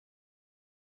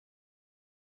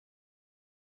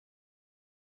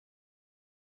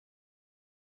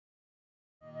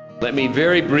Let me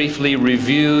very briefly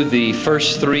review the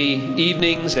first 3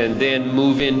 evenings and then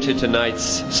move into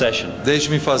tonight's session.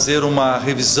 Deixe-me fazer uma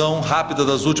revisão rápida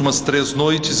das últimas 3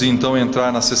 noites e então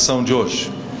entrar na sessão de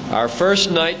hoje. Our first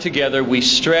night together we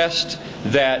stressed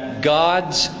that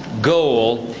God's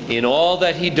goal in all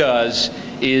that He does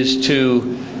is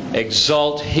to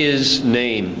exalt His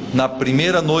name. Na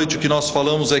primeira noite o que nós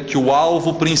falamos é que o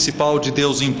alvo principal de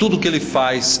Deus em tudo que Ele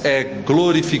faz é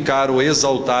glorificar ou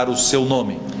exaltar o seu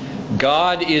nome.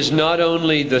 God is not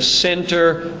only the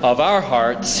center of our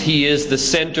hearts, He is the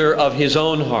center of His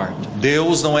own heart.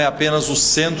 Deus não é apenas o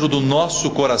centro do nosso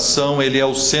coração, Ele é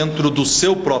o centro do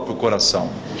seu próprio coração.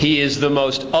 He is the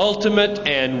most ultimate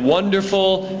and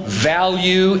wonderful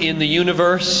value in the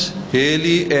universe.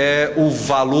 Ele é o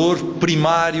valor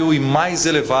primário e mais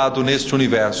elevado neste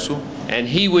universo. And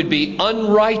He would be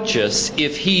unrighteous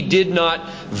if He did not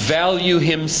value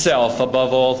Himself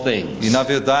above all things. E na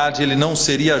verdade Ele não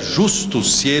seria justo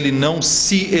se Ele não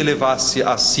se elevasse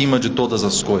acima de todas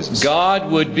as coisas. God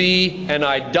would be an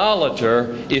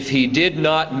idolater if He did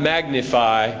not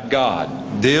magnify God.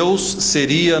 Deus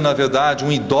seria na verdade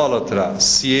um idólatra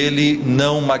se Ele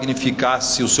não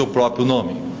magnificasse o seu próprio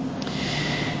nome.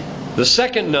 The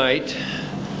second night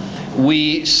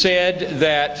we said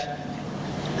that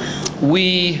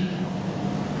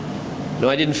No,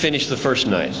 I didn't finish the first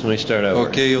night. Let me start over.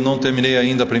 Ok, eu não terminei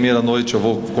ainda a primeira noite, eu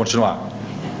vou continuar.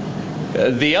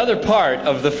 The other part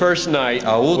of the first night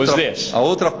was this. A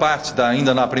outra parte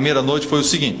ainda na primeira noite foi o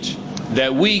seguinte.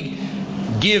 That we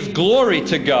give glory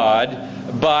to God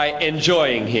by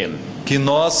enjoying Him. Que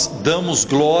nós damos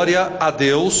glória a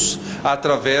Deus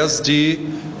através de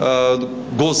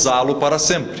gozá-lo para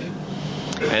sempre.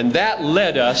 And that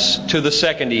led us to the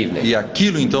second evening. E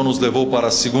aquilo então nos levou para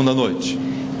a segunda noite.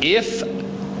 If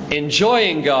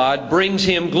enjoying God brings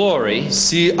Him glory,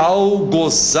 se ao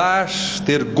gozar,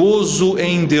 ter gozo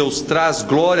em Deus traz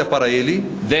glória para Ele,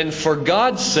 then for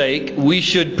God's sake we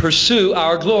should pursue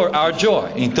our joy.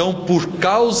 Então, por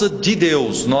causa de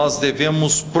Deus, nós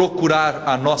devemos procurar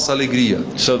a nossa alegria.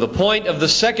 So the point of the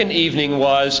second evening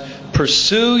was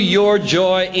pursue your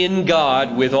joy in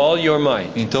God with all your might.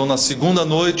 Então, na segunda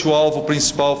noite, o alvo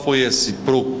principal foi esse: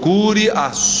 procure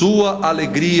a sua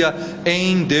alegria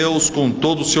em Deus com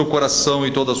todo o seu coração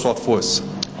e toda a sua força.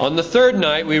 On the third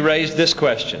night we raised this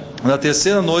question. Na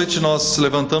terceira noite nós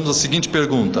levantamos a seguinte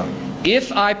pergunta: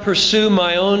 If I pursue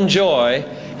my own joy,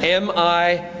 am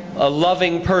I a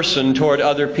loving person toward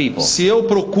other people? Se eu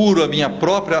procuro a minha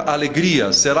própria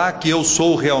alegria, será que eu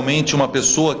sou realmente uma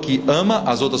pessoa que ama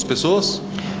as outras pessoas?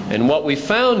 And what we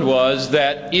found was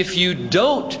that if you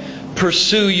don't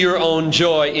pursue your own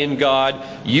joy in God,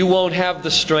 you won't have the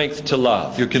strength to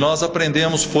love. E o que nós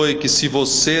aprendemos foi que se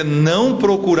você não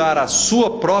procurar a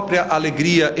sua própria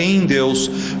alegria em Deus,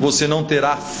 você não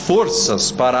terá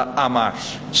forças para amar.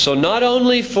 So not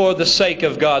only for the sake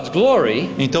of God's glory,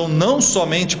 então não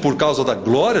somente por causa da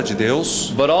glória de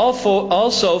Deus, but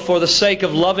also for the sake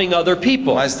of loving other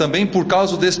people, mas também por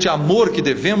causa deste amor que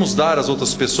devemos dar às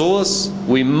outras pessoas,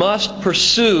 we must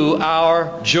pursue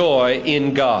our joy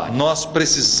in God. Nós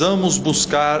precisamos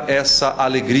buscar essa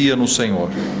alegria no Senhor.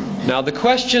 Now the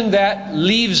question that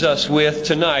leaves us with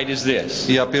tonight is this.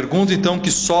 E a pergunta então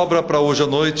que sobra para hoje à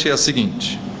noite é a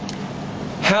seguinte: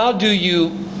 How do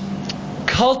you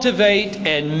cultivate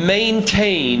and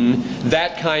maintain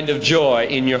that kind of joy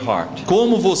in your heart?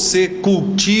 Como você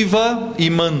cultiva e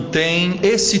mantém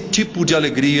esse tipo de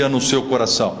alegria no seu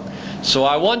coração? So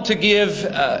I want to give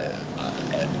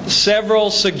several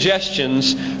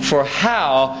suggestions for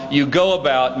how you go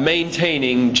about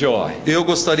maintaining joy. Eu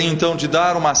gostaria então de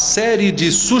dar uma série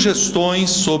de sugestões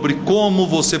sobre como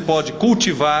você pode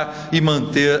cultivar e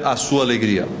manter a sua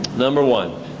alegria. Number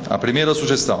 1. A primeira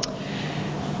sugestão: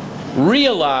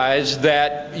 realize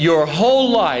that your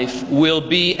whole life will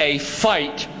be a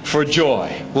fight for joy.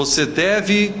 Você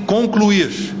deve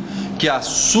concluir que a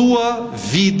sua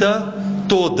vida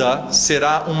toda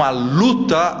será uma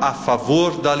luta a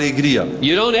favor da alegria.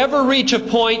 You don't ever reach a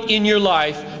point in your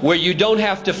life where you don't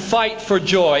have to fight for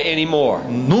joy anymore.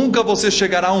 Nunca você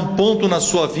chegará a um ponto na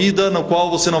sua vida no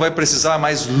qual você não vai precisar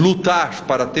mais lutar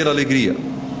para ter alegria.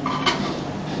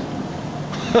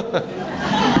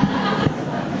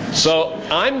 So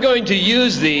I'm going to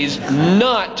use these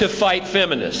not to fight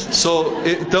feminists.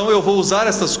 Então eu vou usar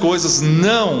essas coisas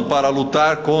não para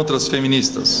lutar contra as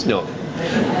feministas. No.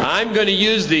 I'm going to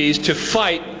use these to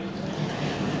fight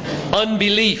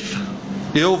unbelief.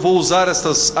 Eu vou usar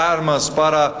estas armas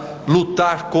para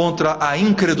lutar contra a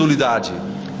incredulidade.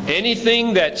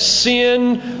 Anything that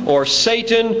sin or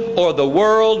Satan or the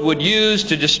world would use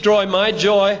to destroy my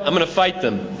joy, I'm going to fight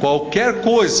them. Qualquer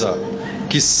coisa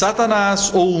que Satanás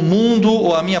ou o mundo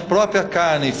ou a minha própria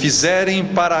carne fizerem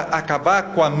para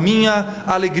acabar com a minha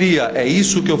alegria, é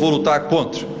isso que eu vou lutar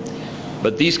contra.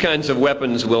 But these kinds of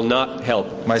weapons will not help.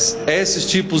 Mas esses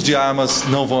tipos de armas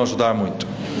não vão ajudar muito.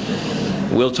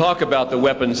 We'll talk about the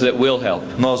weapons that will help.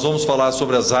 Nós vamos falar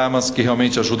sobre as armas que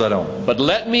realmente ajudarão. But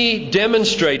let me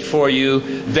demonstrate for you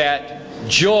that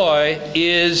joy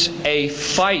is a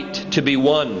fight to be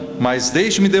won. Mas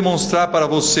deixe-me demonstrar para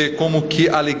você como que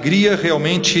a alegria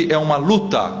realmente é uma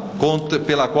luta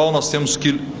pela qual nós temos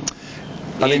que...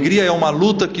 Alegria é uma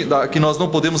luta que nós não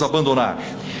podemos abandonar.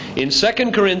 In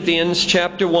 2 Corinthians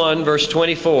chapter 1 verse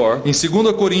 24, Em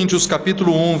 2 Coríntios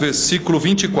capítulo 1, versículo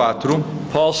 24,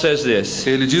 Paul says this: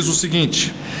 ele diz o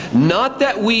seguinte: Not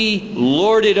that we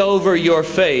lord it over your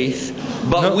faith,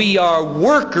 but Não. we are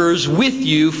workers with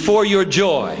you for your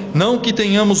joy. Não que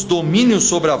tenhamos domínio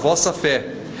sobre a vossa fé,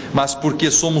 mas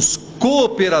porque somos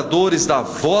cooperadores da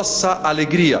vossa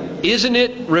alegria. Isn't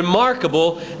it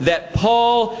remarkable that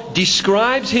Paul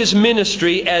describes his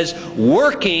ministry as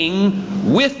working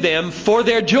with them for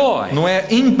their joy? Não é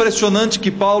impressionante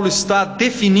que Paulo está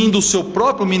definindo o seu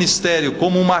próprio ministério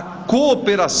como uma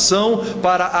cooperação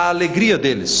para a alegria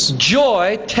deles?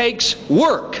 Joy takes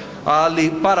work.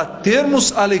 Para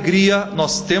termos alegria,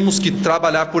 nós temos que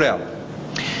trabalhar por ela.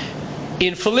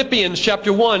 In Philippians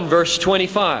chapter 1 verse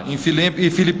 25, Em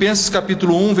Filipenses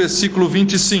capítulo 1, versículo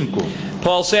 25,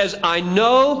 Paul says, I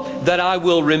know that I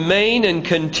will remain and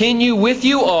continue with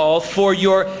you all for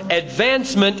your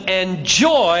advancement and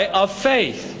joy of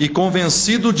faith. e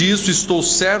convencido disso, estou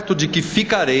certo de que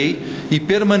ficarei e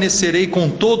permanecerei com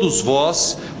todos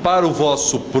vós para o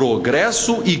vosso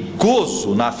progresso e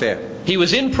gozo na fé. He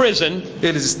was in prison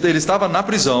Ele estava na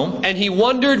prisão and he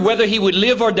wondered whether he would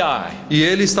live or die. e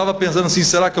ele estava pensando assim: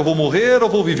 será que eu vou morrer ou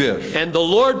vou viver? And the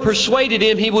Lord persuaded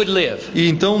him he would live. E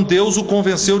então Deus o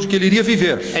convenceu de que ele iria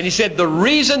viver. And he said the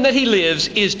reason that he lives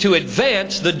is to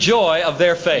advance the joy of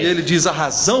their E faith. ele diz: a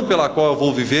razão pela qual eu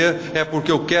vou viver é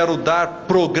porque eu quero dar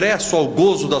progresso ao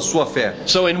gozo da sua fé.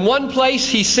 So in one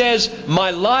place he says,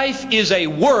 my life is a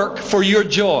work for your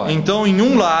joy. Então, em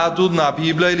um lado na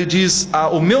Bíblia ele diz: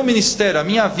 o meu ministério, a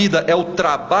minha vida é o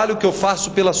trabalho que eu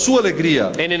faço pela sua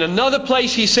alegria. And in another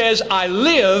place he says, I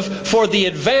live for the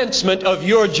advancement of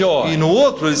your E joy. no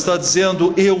outro ele está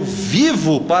dizendo: eu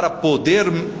vivo para poder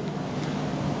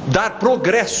dar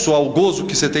progresso ao gozo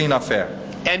que você tem na fé.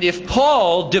 And if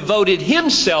Paul devoted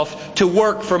himself to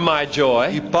work for my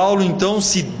joy, E Paulo então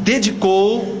se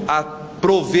dedicou a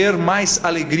prover mais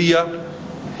alegria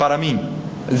para mim.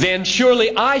 then surely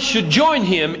I should join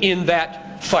him in that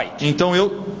fight. Então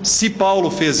se Paulo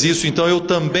fez isso, então eu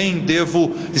também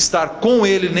devo estar com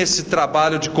ele nesse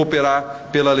trabalho de cooperar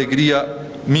pela alegria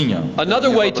minha. Another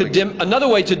way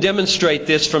to demonstrate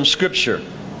this from Scripture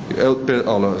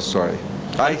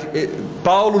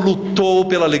Paulo lutou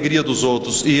pela alegria dos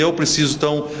outros e eu preciso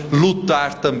então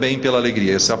lutar também pela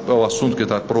alegria. Esse é o assunto que ele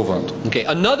está provando. Okay,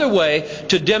 another way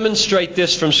to demonstrate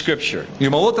this from Scripture E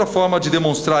uma outra forma de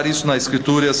demonstrar isso na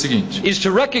Escritura é a seguinte: is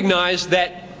to recognize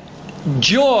that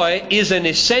joy is an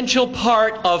essential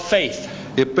part of faith.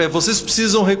 vocês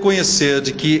precisam reconhecer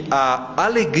de que a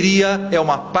alegria é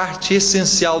uma parte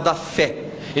essencial da fé.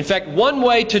 In fact, one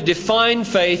way to define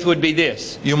faith would be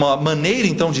this. E uma maneira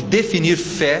então de definir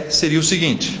fé seria o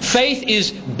seguinte: Faith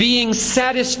is being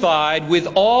satisfied with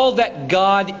all that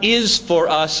God is for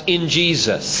us in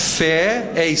Jesus.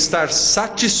 fé é estar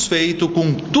satisfeito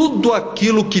com tudo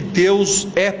aquilo que Deus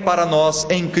é para nós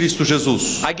em Cristo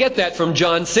Jesus. I get that from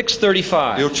John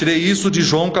 6:35. Eu tirei isso de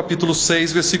João capítulo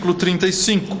 6, versículo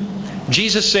 35.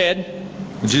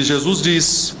 Jesus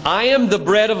diz: I am the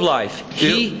bread of life.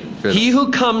 He who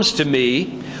comes to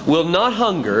me will not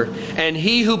hunger, and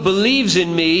he who believes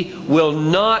in me will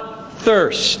not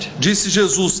thirst. Disse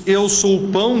Jesus: eu sou o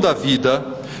pão da vida,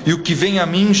 e o que vem a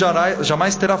mim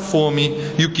jamais terá fome,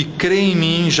 e o que crê em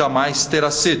mim jamais terá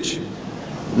sede.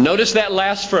 Notice that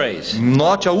last phrase.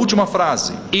 Note a última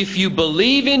frase: If you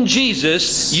believe in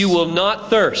Jesus, you will not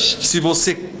thirst. se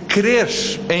você crer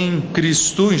em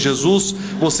Cristo, em Jesus,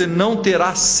 você não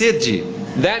terá sede.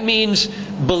 That means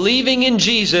believing in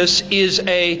Jesus is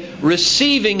a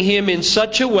receiving Him in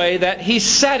such a way that He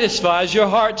satisfies your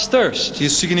heart's thirst.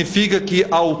 Isso significa que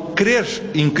ao crer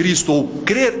em Cristo, ou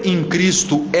crer em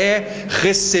Cristo, é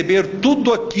receber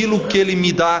tudo aquilo que Ele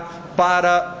me dá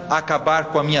para acabar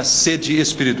com a minha sede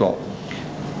espiritual.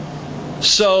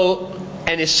 So,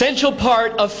 an essential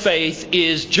part of faith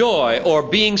is joy, or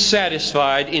being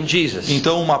satisfied in Jesus.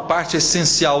 Então, uma parte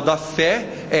essencial da fé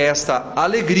é esta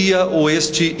alegria ou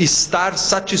este estar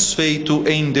satisfeito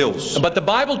em Deus. But the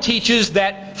Bible teaches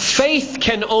that faith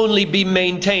can only be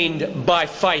maintained by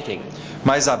fighting.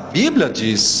 Mas a Bíblia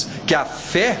diz que a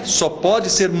fé só pode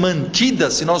ser mantida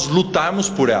se nós lutarmos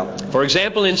por ela. For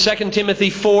example, in 2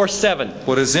 Timothy 4:7,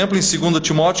 Por exemplo, em 2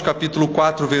 Timóteo capítulo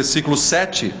 4, versículo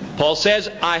 7, Paul says,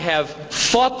 I have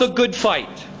fought the good fight.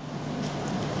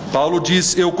 Paulo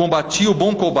diz: eu combati o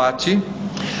bom combate,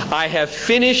 I have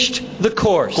finished the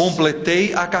course.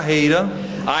 completei a carreira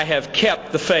I have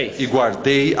kept the faith. e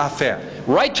guardei a fé.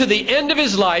 Right to the end of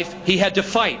his life, he had to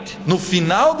fight No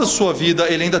final da sua vida,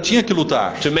 ele ainda tinha que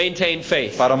lutar to maintain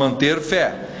faith. para manter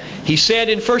fé. He said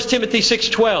in 1 Timothy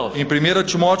 6:12, Em 1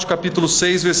 Timóteo capítulo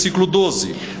 6, versículo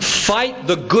 12, fight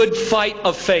the good fight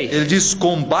of faith ele diz: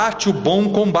 combate o bom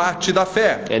combate da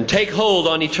fé and take hold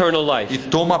on eternal life. e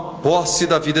toma posse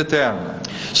da vida eterna.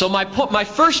 So my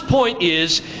first point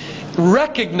is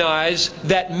recognize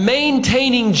that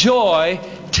maintaining joy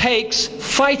takes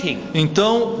fighting.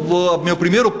 Então, o meu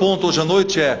primeiro ponto hoje à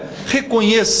noite é: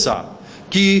 reconheça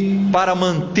que para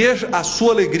manter a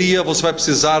sua alegria você vai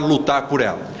precisar lutar por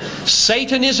ela.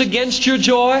 Satan is against your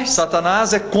joy.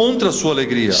 Satanás é contra a sua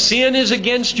alegria. Sin is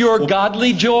against your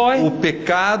godly joy. O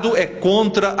pecado é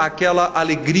contra aquela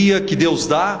alegria que Deus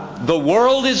dá. The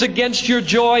world is against your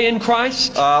joy in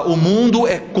Christ. O mundo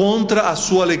é contra a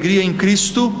sua alegria em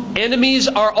Cristo. Enemies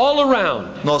are all around.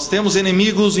 Nós temos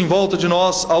inimigos em volta de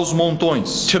nós aos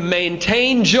montões. To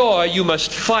maintain joy, you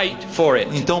must fight for it.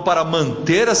 Então, para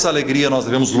manter essa alegria, nós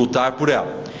devemos lutar por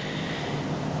ela.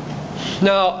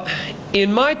 Now,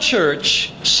 in my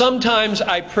church, sometimes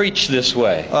I preach this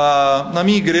way. Na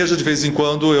minha igreja, de vez em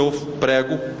quando, eu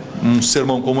prego um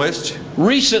sermão como este.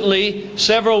 Recently,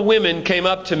 several women came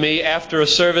up to me after a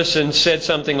service and said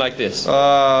something like this.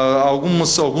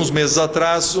 Alguns meses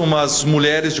atrás, umas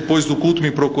mulheres, depois do culto,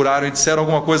 me procuraram e disseram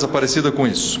alguma coisa parecida com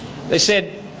isso. They said,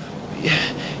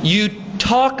 you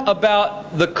talk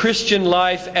about the Christian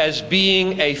life as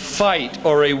being a fight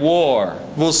or a war.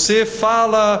 Você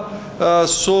fala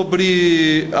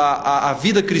sobre a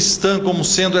vida cristã como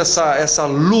sendo essa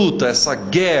luta, essa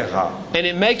guerra. And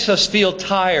it makes us feel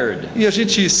tired. E a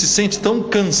gente se sente tão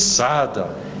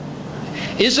cansada.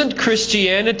 Isn't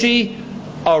Christianity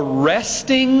a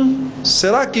resting?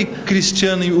 Será que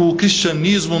o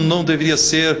cristianismo não deveria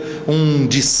ser um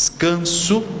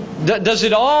descanso? Does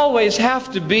it always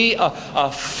have to be a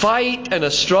fight and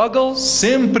a struggle?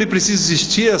 Sempre precisa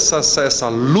existir essa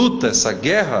luta, essa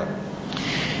guerra?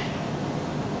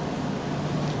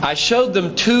 I showed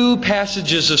them two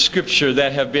passages of Scripture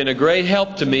that have been a great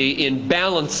help to me in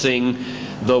balancing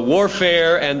the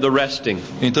warfare and the resting.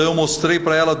 Então eu mostrei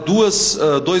para ela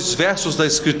dois versos da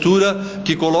Escritura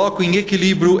que colocam em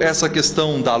equilíbrio essa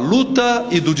questão da luta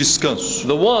e do descanso.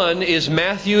 The one is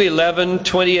Matthew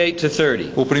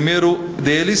 11:28-30. O primeiro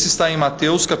deles está em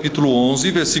Mateus capítulo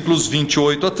 11, versículos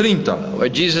 28 a 30.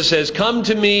 Where Jesus says, "Come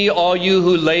to me, all you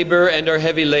who labor and are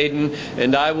heavy laden,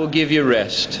 and I will give you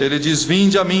rest." Ele diz: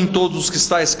 vinde a mim todos os que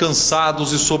estáis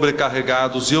cansados e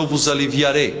sobrecarregados, e eu vos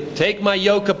aliviarei. Take my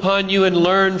yoke upon you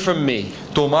and learn from me.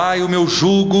 Tomai o meu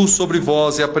jugo sobre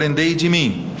vós e aprendei de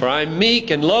mim. For I am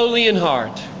meek and lowly in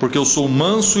heart. Porque eu sou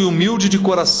manso e humilde de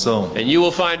coração. And you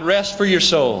will find rest for your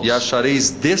souls. E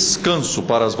achareis descanso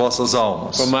para as vossas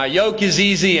almas. For my yoke is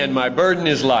easy and my burden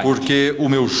is light. Porque o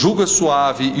meu jugo é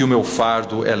suave e o meu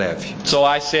fardo é leve. So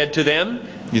I said to them,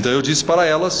 então eu disse para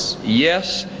elas: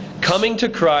 yes, coming to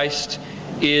Christ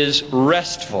is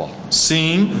restful.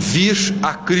 Sim, vir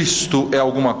a Cristo é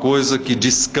alguma coisa que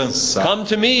descansa. Come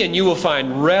to me and you will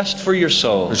find rest for your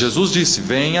souls. Jesus disse: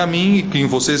 venha a mim e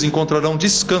vocês encontrarão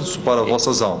descanso para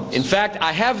vossas almas. In fact,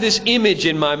 I have this image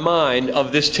in my mind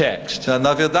of this text.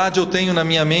 Na verdade, eu tenho na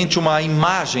minha mente uma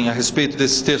imagem a respeito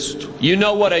desse texto. You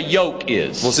know what a yoke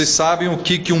is. Vocês sabem o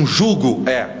que um jugo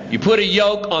é? You put a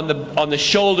yoke on the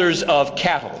shoulders of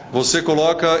cattle. Você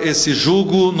coloca esse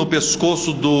jugo no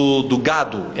pescoço do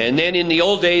gado. And then in the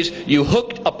old days you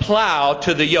hooked a plow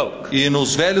to the yoke. E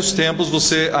nos velhos tempos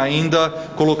você ainda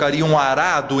colocaria um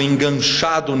arado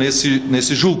enganchado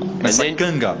nesse jugo, nessa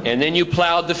canga. And then you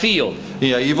plowed the field.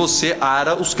 E aí você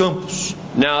ara os campos.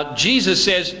 Now Jesus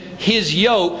says his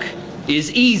yoke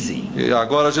is easy. E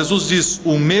agora Jesus diz: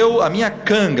 a minha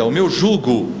canga, o meu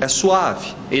jugo é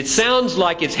suave. It sounds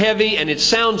like it's heavy and it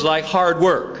sounds like hard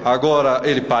work. Agora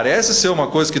ele parece ser uma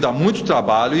coisa que dá muito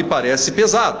trabalho e parece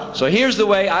pesado. So here's the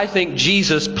way I think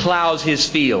Jesus plows his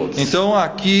fields. Então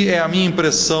aqui é a minha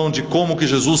impressão de como que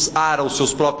Jesus ara os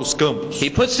seus próprios campos. He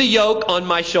puts the yoke on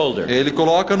my shoulder. Ele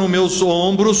coloca nos meus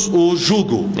ombros o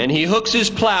jugo. And he hooks his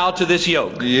plow to this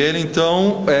yoke. E ele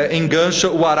então engancha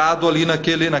o arado ali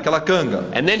naquela canga.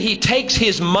 And then he takes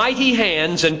his mighty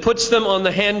hands and puts them on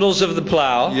the handles of the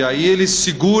plow. E aí ele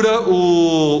segura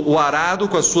o arado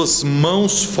com as suas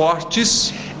mãos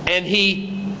fortes. And he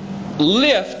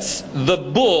lifts the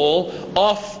bull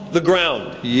off the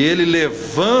ground. E ele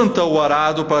levanta o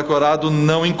arado para que o arado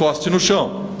não encoste no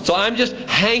chão. So I'm just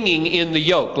hanging in the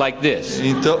yoke like this.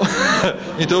 Então,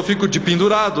 então eu fico de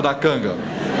pendurado na canga.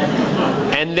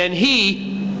 And then he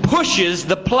pushes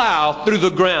the plow through the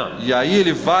ground. E aí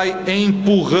ele vai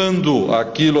empurrando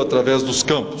aquilo através dos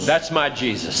campos. That's my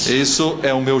Jesus. Isso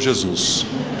é o meu Jesus.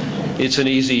 It's an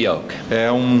easy yoke.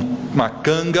 É uma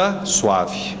canga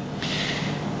suave.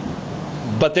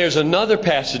 But there's another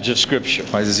passage of Scripture,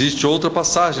 Mas existe outra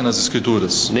passagem nas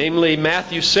Escrituras, namely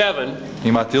Matthew 7.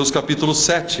 em Mateus capítulo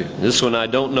 7. This one I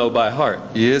don't know by heart.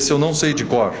 E esse eu não sei de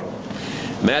cor.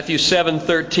 Matthew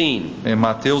 7:13. Em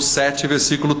Mateus 7,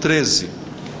 versículo 13.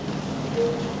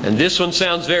 And this one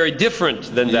sounds very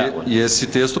different than that one. E esse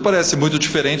texto parece muito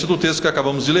diferente do texto que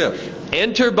acabamos de ler.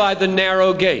 Enter by the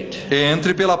narrow gate.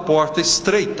 Entre pela porta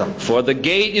estreita. For the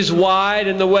gate is wide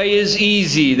and the way is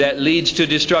easy that leads to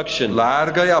destruction.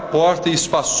 Larga é a porta e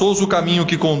espaçoso o caminho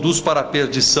que conduz para a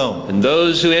perdição. And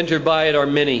those who enter by it are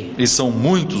many. E são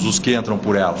muitos os que entram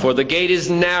por ela. For the gate is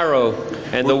narrow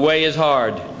and the way is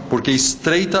hard. Porque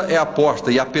estreita é a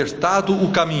porta e apertado o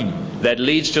caminho That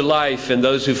leads to life and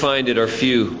those who find it are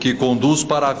few. que conduz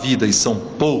para a vida, e são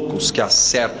poucos que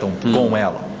acertam com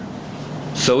ela.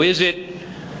 So is it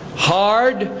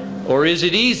hard or is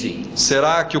it easy?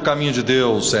 Será que o caminho de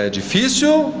Deus é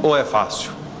difícil ou é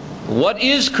fácil? What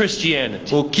is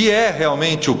Christianity? O que é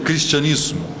realmente o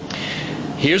cristianismo?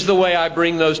 Here's the way I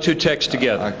bring those two texts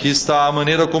together. Aqui está a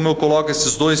maneira como eu coloco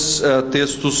esses dois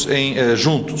textos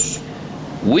juntos.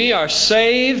 We are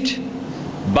saved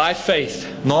by faith.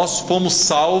 Nós fomos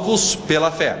salvos pela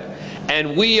fé.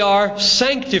 And we are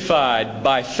sanctified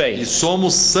by E faith.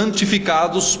 somos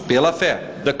santificados pela fé.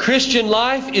 The Christian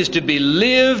life is to be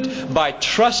lived by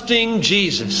trusting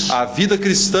Jesus. A vida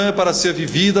cristã é para ser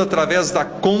vivida através da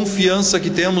confiança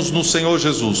que temos no Senhor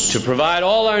Jesus. To provide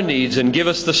all our needs and give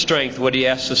us the strength what He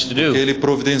asks us to do. Ele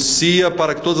providencia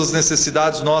para que todas as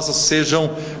necessidades nossas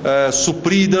sejam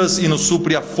supridas e nos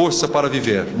supre a força para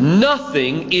viver.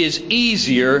 Nothing is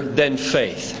easier than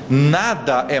faith.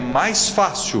 Nada é mais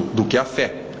fácil do que a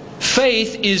fé.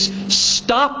 Faith is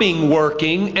stopping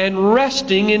working and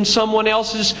resting in someone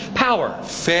else's power.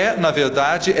 Fé, na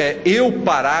verdade, é eu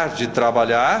parar de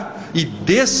trabalhar e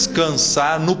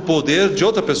descansar no poder de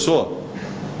outra pessoa.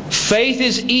 Faith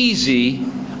is easy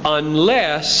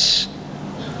unless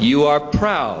you are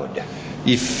proud.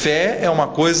 E fé é uma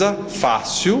coisa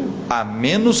fácil, a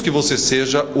menos que você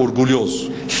seja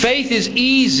orgulhoso. Faith is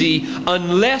easy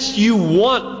unless you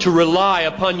want to rely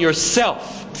upon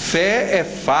yourself. Fé é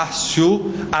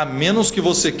fácil, a menos que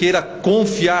você queira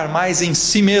confiar mais em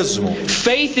si mesmo.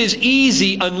 Faith is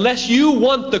easy unless you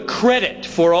want the credit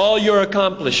for all your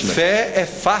accomplishments. Fé é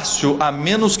fácil, a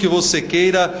menos que você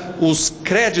queira os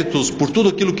créditos por tudo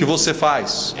aquilo que você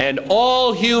faz. And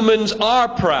all humans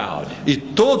are proud. E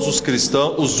todos os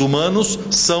cristãos, os humanos,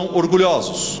 são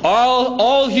orgulhosos.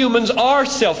 All humans are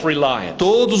self-reliant.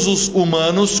 Todos os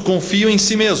humanos confiam em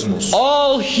si mesmos.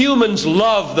 All humans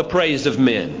love the praise of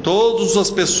men. Todas as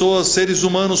pessoas, seres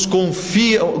humanos,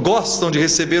 gostam de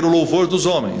receber o louvor dos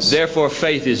homens. Therefore,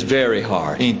 faith is very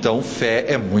hard. Então, fé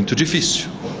é muito difícil.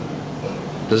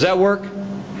 Does that work?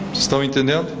 Estão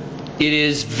entendendo? It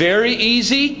is very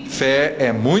easy, Fé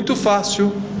é muito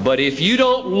fácil, but if you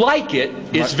don't like it,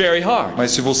 it's very hard.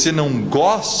 mas se você não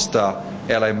gosta,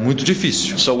 ela é muito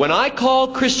difícil. So when I call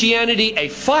Christianity a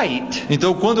fight,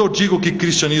 Então, quando eu digo que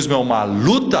cristianismo é uma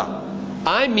luta,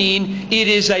 I mean it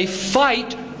is a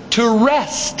fight to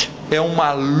rest. é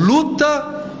uma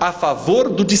luta a favor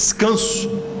do descanso.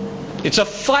 It's a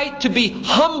fight to be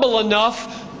humble enough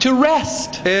to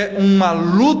rest. É uma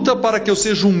luta para que eu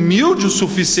seja humilde o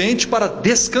suficiente para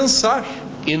descansar.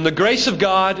 In the grace of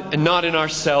God and not in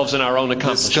ourselves and our own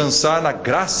accomplishments. Descansar na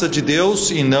graça de Deus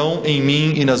e não em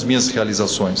mim e nas minhas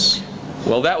realizações.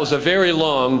 Well, that was a very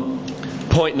long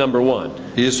point number 1.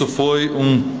 Isso foi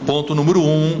ponto número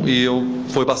 1 e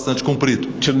foi bastante comprido.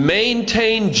 To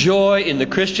maintain joy in the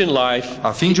Christian life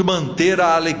A fim de manter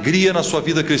a alegria na sua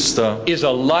vida cristã, is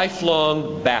a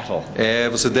lifelong battle.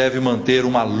 você deve manter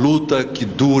uma luta que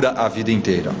dura a vida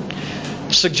inteira.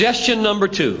 Suggestion number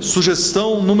 2.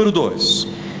 Sugestão número 2.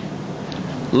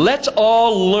 Let's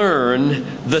all learn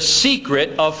the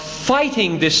secret of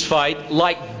fighting this fight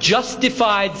like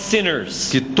justified sinners.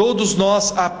 Que todos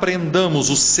nós aprendamos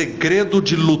o segredo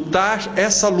de lutar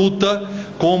essa luta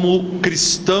como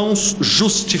cristãos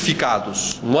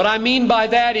justificados. What I mean by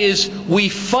that is we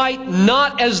fight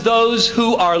not as those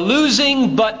who are losing,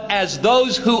 but as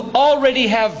those who already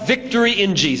have victory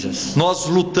in Jesus. Nós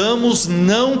lutamos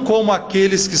não como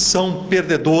aqueles que são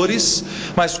perdedores,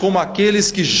 mas como aqueles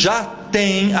que já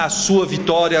têm a sua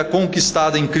vitória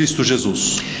conquistada em Cristo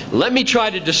Jesus. Let me try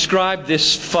to describe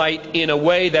this fight in a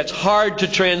way that's hard to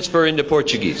transfer into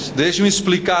Portuguese. Deixe-me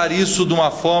explicar isso de uma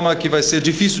forma que vai ser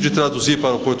difícil de traduzir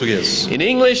para o português. In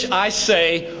English, I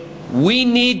say we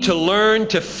need to learn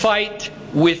to fight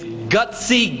with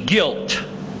gutsy guilt.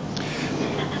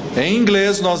 Em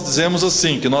inglês nós dizemos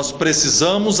assim, que nós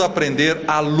precisamos aprender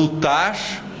a lutar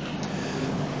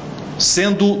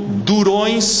sendo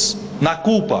durões na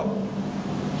culpa.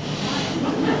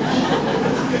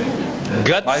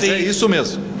 Mas é isso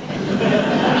mesmo.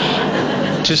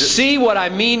 To see what I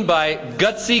mean by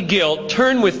gutsy guilt,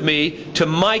 turn with me to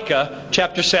Micah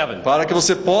chapter 7. Para que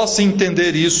você possa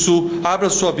entender isso, abra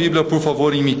sua Bíblia, por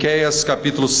favor, em Miqueias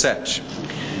capítulo 7.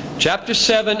 Chapter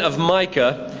 7 of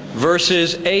Micah,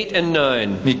 verses 8 and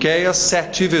 9. Miqueias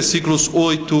 7, versículos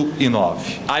 8 e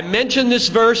 9. I mention this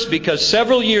verse because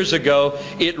several years ago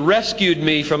it rescued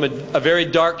me from a very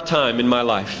dark time in my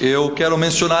life. Eu quero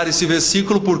mencionar esse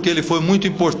versículo porque ele foi muito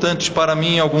importante para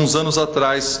mim alguns anos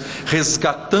atrás,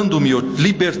 resgatando-me,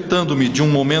 libertando-me de um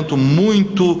momento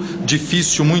muito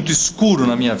difícil, muito escuro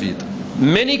na minha vida.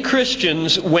 Many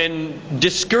Christians, when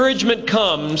discouragement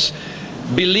comes,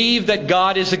 believe that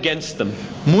God is against them.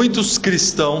 Muitos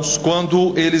cristãos,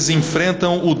 quando eles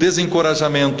enfrentam o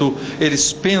desencorajamento,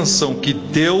 eles pensam que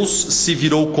Deus se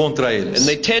virou contra eles. And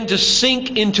they tend to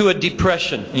sink into a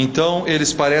depression. Então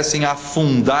eles parecem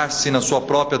afundar-se na sua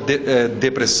própria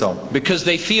depressão. Because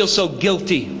they feel so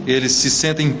guilty. Eles se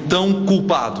sentem tão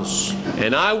culpados.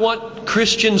 And I want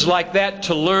Christians like that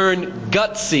to learn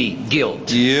gutsy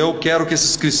guilt. E eu quero que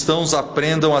esses cristãos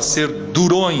aprendam a ser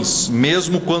durões,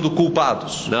 mesmo quando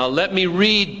culpados. Now let me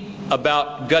read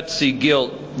about gutsy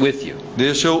guilt with you.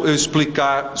 Deixa eu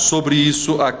explicar sobre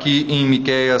isso aqui em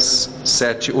Miqueias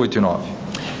 7, 8 e 9.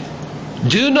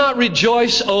 Do not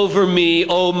rejoice over me,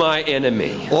 O my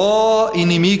enemy. Ó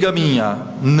inimiga minha,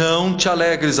 não te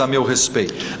alegres a meu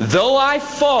respeito. Though I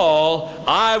fall,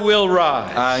 I will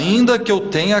rise. Ainda que eu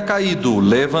tenha caído,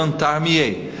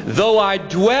 levantar-me-ei. Though I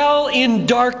dwell in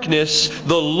darkness,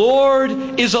 the Lord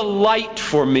is a light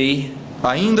for me.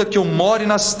 Ainda que eu more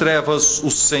nas trevas, o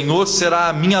Senhor será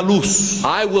a minha luz.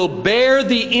 I will bear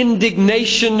the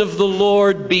indignation of the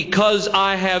Lord because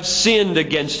I have sinned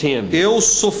against him. Eu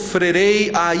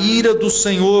sofrerei a ira do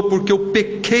Senhor porque eu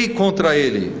pequei contra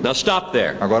ele. Now stop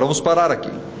there. Agora vamos parar aqui.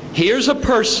 Here's a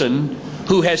person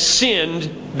who has sinned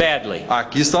badly.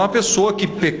 Aqui está uma pessoa que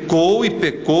pecou e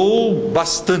pecou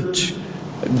bastante.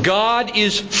 God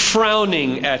is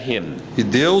frowning at him. E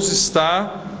Deus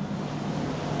está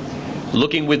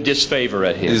looking with disfavor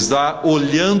at him. Está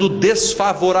olhando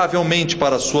desfavoravelmente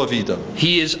para a sua vida.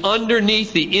 He is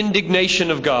underneath the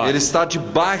indignation of God. Ele está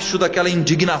debaixo daquela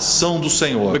indignação do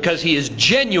Senhor. Because he is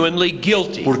genuinely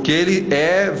guilty. Porque ele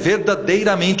é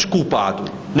verdadeiramente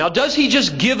culpado. Now does he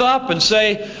just give up and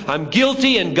say, I'm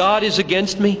guilty and God is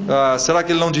against me? Será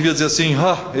que ele não devia dizer assim,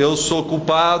 eu sou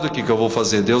culpado, o que eu vou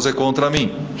fazer? Deus é contra mim.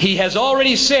 He has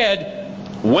already said,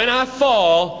 when I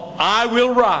fall, I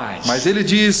will rise. Mas ele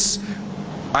diz,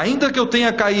 ainda que eu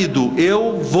tenha caído,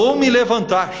 eu vou me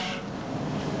levantar.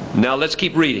 Now let's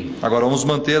keep reading. Agora vamos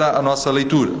manter a nossa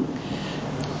leitura.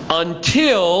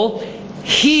 Until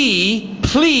he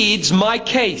pleads my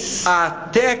case.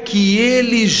 Até que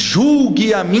ele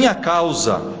julgue a minha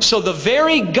causa. So the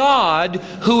very God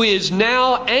who is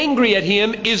now angry at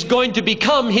him is going to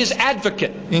become his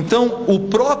advocate. Então, o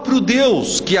próprio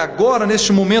Deus, que agora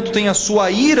neste momento tem a sua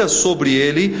ira sobre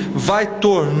ele, vai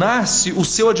tornar-se o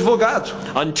seu advogado.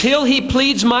 Until he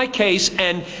pleads my case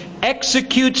and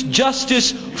executes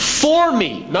justice for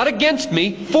me, not against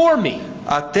me, for me.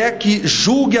 Até que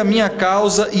julgue a minha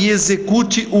causa e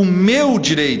execute o meu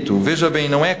direito. Veja bem,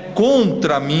 não é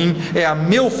contra mim, é a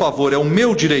meu favor, é o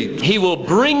meu direito. He will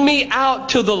bring me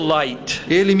out to the light.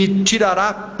 Ele me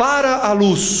tirará para a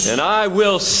luz. And I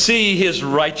will see his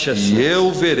righteousness. E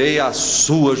eu verei a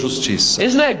sua justiça.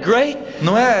 Isn't that great?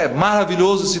 Não é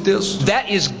maravilhoso esse texto?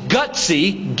 That is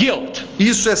gutsy guilt.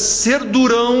 Isso é ser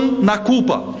durão na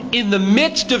culpa. In the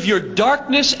midst of your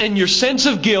darkness and your sense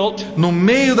of guilt, no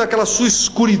meio daquela sua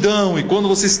escuridão e quando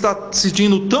você está se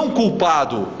sentindo tão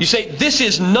culpado, you say, this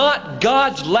is not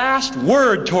God's last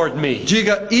word toward me.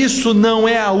 Diga, isso não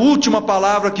é a última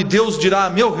palavra que Deus dirá a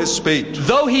meu respeito.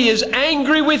 Though he is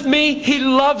angry with me, he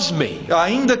loves me.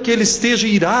 Ainda que ele esteja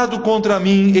irado contra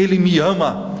mim, ele me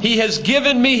ama. He has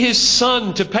given me His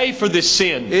Son to pay for this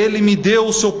sin. Ele me deu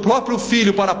o seu próprio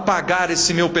filho para pagar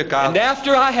esse meu pecado. And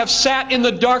after I have sat in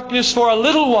the darkness for a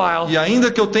little while, E ainda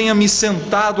que eu tenha me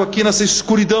sentado aqui nessa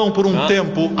escuridão por um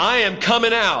tempo, I am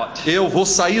coming out. eu vou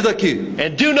sair daqui.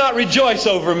 And do not rejoice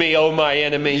over me, O my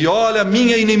enemy. E olha,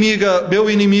 minha inimiga, meu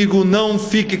inimigo, não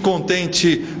fique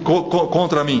contente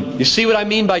contra mim. You see what I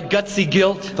mean by gutsy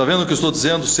guilt? Está vendo o que eu estou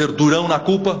dizendo? Ser durão na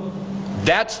culpa?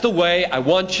 That's the way I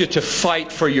want you to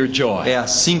fight for your joy. É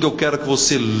assim que eu quero que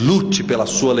você lute pela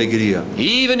sua alegria.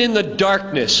 Even in the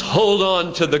darkness, hold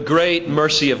on to the great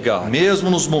mercy of God. Mesmo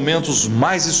nos momentos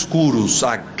mais escuros,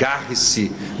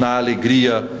 agarre-se na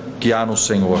alegria que há no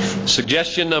Senhor.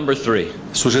 Suggestion number 3.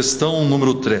 Sugestão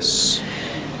número 3.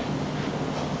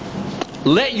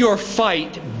 Let your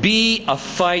fight be a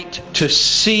fight to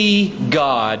see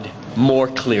God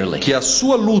more clearly. Que a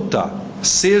sua luta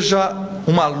seja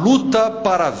uma luta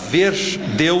para ver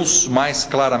Deus mais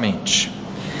claramente.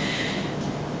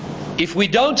 If we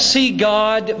don't see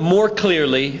God more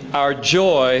clearly, our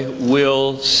joy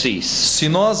will cease. Se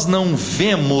nós não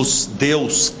vemos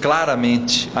Deus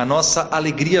claramente, a nossa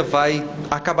alegria vai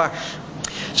acabar.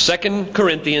 2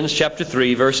 Corinthians chapter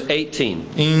 3 verse 18.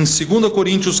 Em 2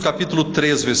 Coríntios capítulo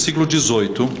 3, versículo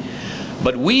 18,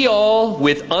 But we all,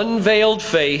 with unveiled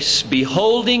face,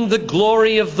 beholding the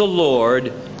glory of the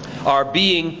Lord, are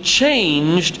being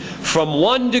changed from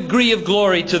one degree of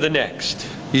glory to the next.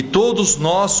 e todos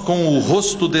nós com o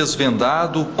rosto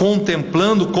desvendado,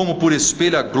 contemplando como por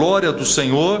espelho a glória do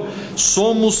Senhor,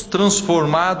 somos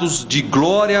transformados de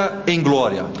glória em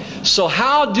glória. So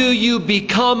how do you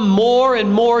become more and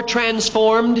more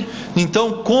transformed?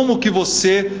 Então, como que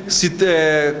você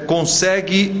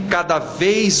consegue cada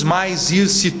vez mais ir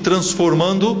se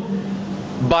transformando?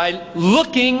 By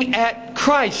looking at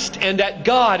Christ and at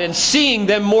God and seeing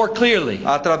them more clearly.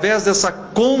 Através dessa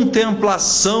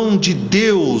contemplação de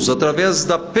Deus, através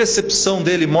da percepção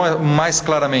dele mais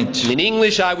claramente. In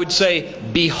English I would say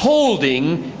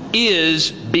beholding is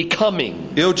becoming.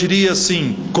 Eu diria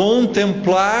assim,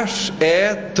 contemplar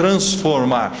é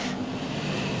transformar.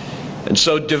 And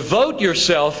so devote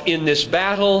yourself in this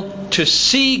battle to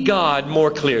see God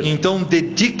more clearly. Então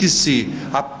dedique-se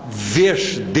a ver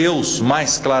Deus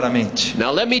mais claramente.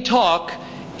 Now let me talk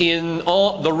in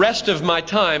all the rest of my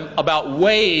time about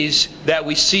ways that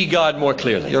we see God more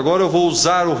clearly. E agora eu vou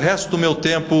usar o resto do meu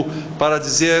tempo para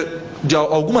dizer de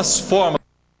algumas formas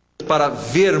para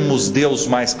vermos Deus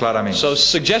mais claramente. So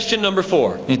suggestion number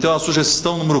 4. Então a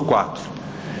sugestão número 4.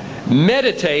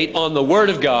 Meditate on the Word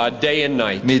of God day and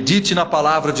night. Medite na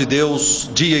palavra de Deus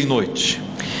dia e noite.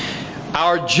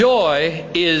 Our joy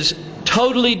is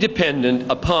totally dependent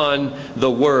upon the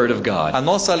Word of God. A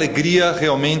nossa alegria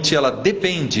realmente ela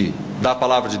depende da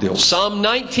palavra de Deus. Psalm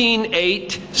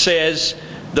 19:8 says,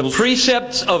 "The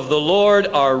precepts of the Lord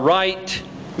are right,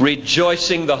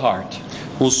 rejoicing the heart."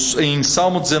 Em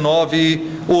Salmo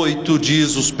 19:8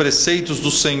 diz: os preceitos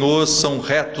do Senhor são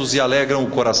retos e alegram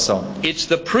o coração. It's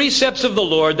the precepts of the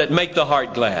Lord that make the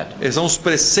heart glad. São os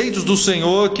preceitos do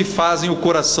Senhor que fazem o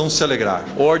coração se alegrar.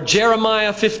 Or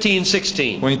Jeremiah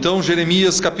 15:16. Ou então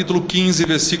Jeremias capítulo 15,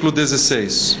 versículo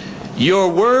 16. Your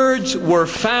words were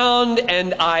found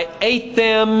and I ate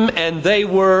them and they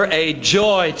were a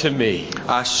joy to me.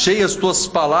 Achei as tuas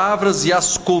palavras e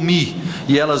as comi,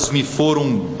 e elas me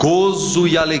foram gozo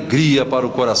e alegria para o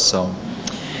coração.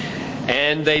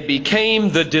 And they became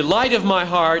the delight of my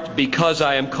heart because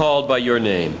I am called by your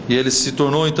name. E ele se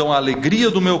tornou então a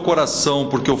alegria do meu coração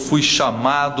porque eu fui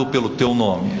chamado pelo teu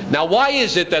nome. Now why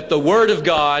is it that the word of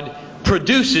God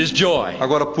produces joy?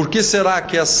 Agora, por que será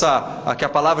que a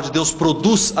palavra de Deus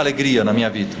produz alegria na minha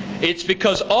vida? It's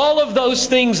because all of those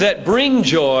things that bring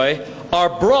joy are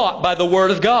brought by the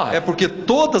Word of God. É porque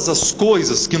todas as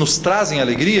coisas que nos trazem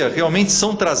alegria realmente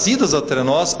são trazidas até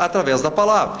nós através da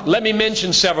palavra. Let me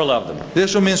mention several of them.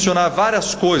 Deixa eu mencionar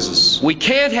várias coisas. We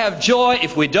can't have joy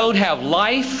if we don't have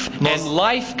life, and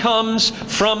life comes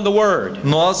from the Word.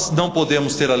 Nós não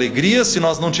podemos ter alegria se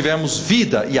nós não tivermos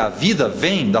vida, e a vida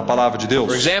vem da palavra de Deus.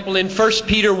 For example, in 1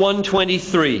 Peter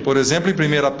 1:23. Por exemplo, em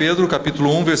 1 Pedro,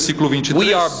 capítulo 1, versículo 23.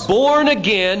 We are born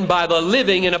again by the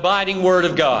living and abiding Word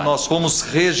of God. Nós fomos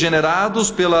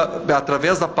regenerados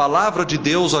através da palavra de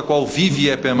Deus, a qual vive e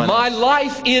é permanente. My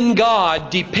life in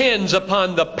God depends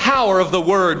upon the power of the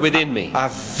Word within me.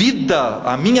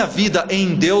 A minha vida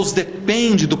em Deus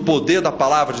depende do poder da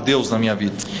palavra de Deus na minha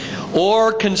vida.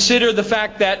 Or consider the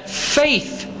fact that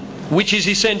faith, which is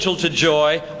essential to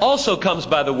joy, also comes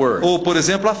by the Word. Ou, por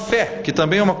exemplo, a fé, que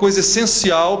também é uma coisa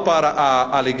essencial para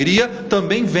a alegria,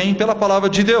 também vem pela palavra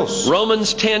de Deus.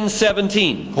 Romans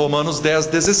 10:17. Romanos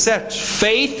 10:17.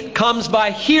 Faith comes by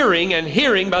hearing, and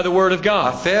hearing by the Word of A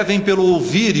God. fé vem pelo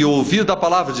ouvir e ouvir da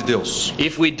palavra de Deus.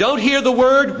 If we don't hear the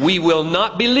Word, we will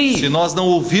not Se believe. nós não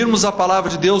ouvirmos a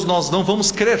palavra de Deus, nós não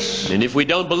vamos crer. And if we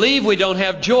don't believe, we don't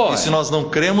have joy. E se nós não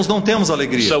cremos, não temos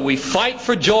alegria. So we fight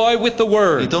for joy with the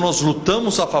Word. Então nós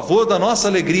lutamos a favor da nossa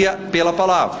alegria pela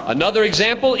palavra. Another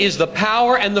example is the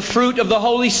power and the fruit of the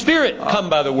Holy Spirit come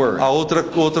by the Word.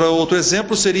 Outro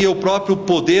exemplo seria o próprio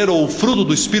poder ou o fruto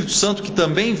do Espírito Santo, que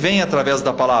também vem através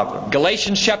da palavra.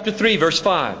 Galatians chapter 3 verse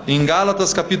 5. Em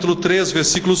Gálatas capítulo 3,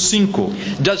 versículo 5.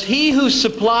 Does he who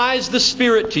supplies the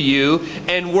Spirit to you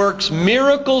and works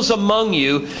miracles among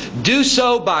you do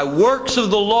so by works of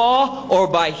the law or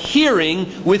by hearing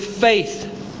with faith?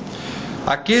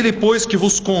 Aquele, pois, que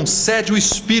vos concede o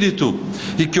Espírito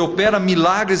e que opera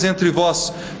milagres entre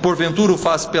vós, porventura o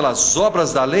faz pelas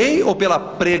obras da lei ou pela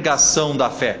pregação da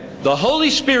fé? The Holy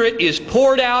Spirit is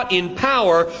poured out in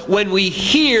power when we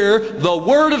hear the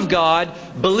Word of God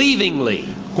believingly.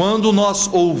 Quando nós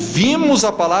ouvimos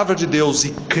a palavra de Deus e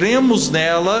cremos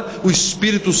nela, o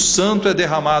Espírito Santo é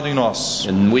derramado em nós.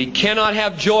 And we cannot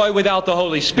have joy without the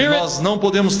Holy E Spirit. nós não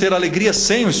podemos ter alegria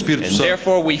sem o Espírito And Santo.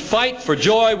 therefore we fight for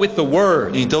joy with the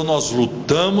Word. Então nós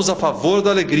lutamos a favor da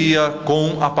alegria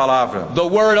com a palavra. The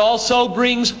Word also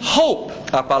brings hope.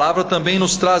 A palavra também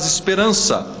nos traz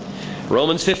esperança.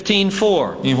 Romans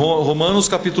 15:4. Em Romanos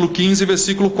capítulo 15,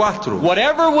 versículo 4.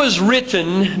 Whatever was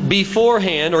written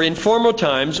beforehand or in former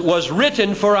times was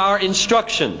written for our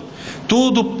instruction.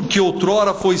 Tudo que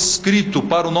outrora foi escrito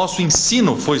para o nosso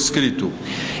ensino foi escrito,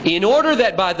 In order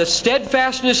that by the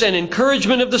steadfastness and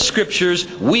encouragement of the Scriptures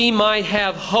we might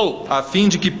have hope. a fim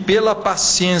de que pela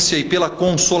paciência e pela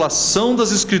consolação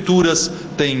das Escrituras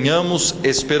tenhamos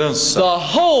esperança.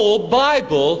 The whole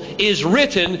Bible is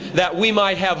written that we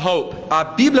might have hope. A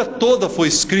Bíblia toda foi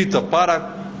escrita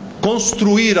para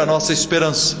construir a nossa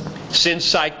esperança.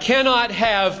 Since I cannot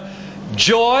have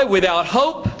joy without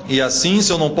hope, E assim, se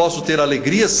eu não posso ter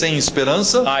alegria sem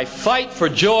esperança, I fight for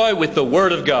joy with the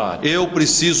Word of God. eu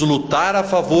preciso lutar a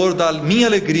favor da minha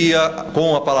alegria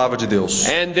com a palavra de Deus.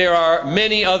 And there are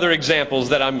many other examples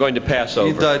that I'm going to pass E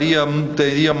over.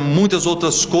 teria muitas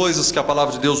outras coisas que a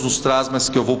palavra de Deus nos traz, mas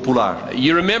que eu vou pular.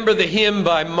 You remember the hymn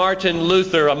by Martin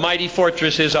Luther, A Mighty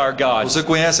Fortress is Our God. Você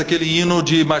conhece aquele hino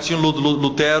de Martinho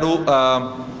Lutero,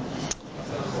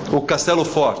 o Castelo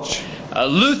Forte?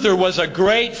 Luther was a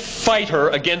great fighter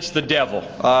against the devil.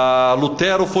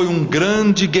 Lutero foi um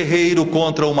grande guerreiro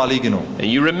contra o maligno. And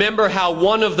you remember how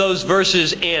one of those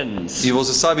verses ends. E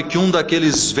você sabe que um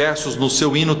daqueles versos no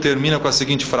seu hino termina com a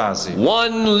seguinte frase: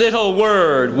 One little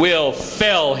word will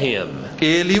fell him.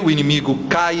 Ele, o inimigo,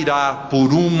 cairá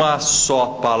por uma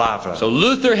só palavra. So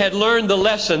Luther had learned the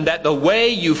lesson that the way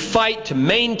you fight to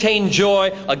maintain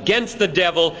joy against the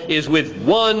devil is with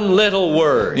one little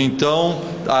word. Então,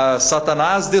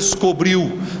 Satanás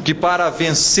descobriu que para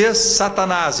vencer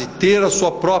Satanás e ter a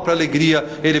sua própria alegria,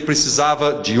 ele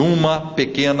precisava de uma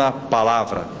pequena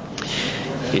palavra.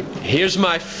 Here's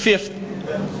my fifth.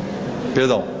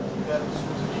 Perdão.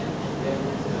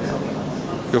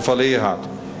 Eu falei errado.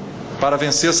 Para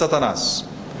vencer Satanás.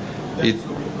 E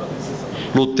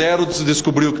Lutero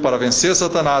descobriu que para vencer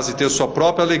Satanás e ter sua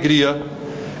própria alegria,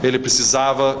 ele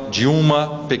precisava de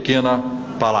uma pequena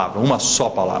palavra, uma só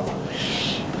palavra.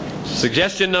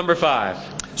 Suggestion number 5.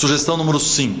 Sugestão número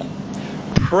 5.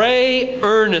 Pray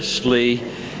earnestly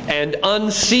and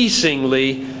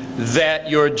unceasingly that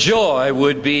your joy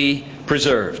would be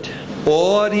preserved.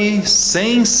 Ore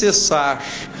sem cessar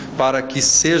para que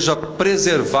seja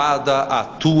preservada a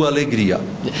tua alegria.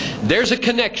 There's a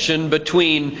connection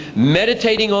between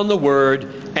meditating on the Word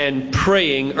and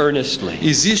praying earnestly.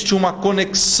 Existe uma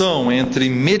conexão entre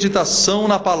meditação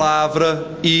na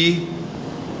palavra e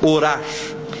orar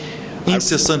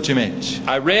incessantemente.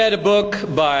 I read a book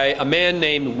by a man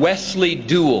named Wesley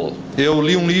Duell. Eu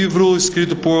li um livro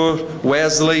escrito por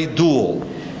Wesley Duell.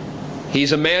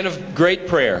 He's a man of great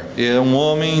prayer. É um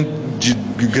homem de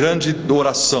grande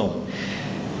oração.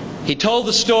 He told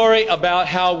the story about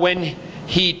how when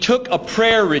he took a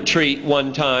prayer retreat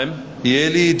one time, E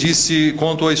ele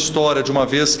contou a história de uma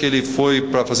vez que ele foi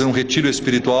para fazer um retiro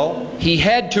espiritual. he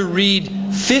had to read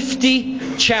 50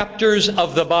 chapters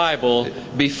of the Bible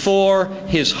before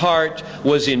his heart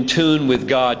was in tune with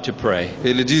God to pray.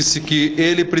 Ele disse que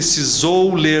ele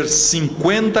precisou ler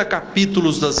 50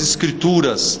 capítulos das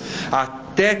Escrituras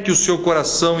até que o seu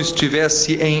coração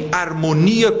estivesse em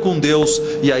harmonia com Deus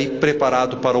e aí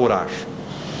preparado para orar.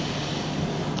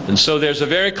 And so there's a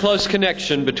very close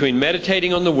connection between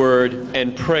meditating on the Word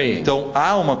and praying. Então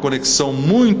há uma conexão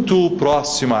muito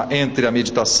próxima entre a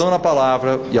meditação na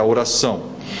palavra e a oração.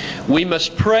 We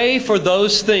must pray for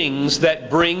those things that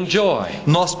bring joy.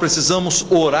 Nós precisamos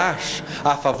orar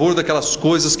a favor daquelas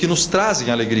coisas que nos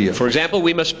trazem alegria. For example,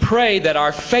 we must pray that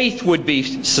our faith would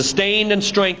be sustained and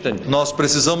strengthened. Nós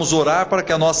precisamos orar para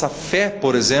que a nossa fé,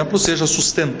 por exemplo, seja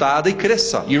sustentada e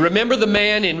cresça. You remember the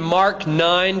man in Mark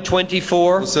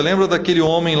 9:24? Você lembra daquele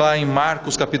homem lá em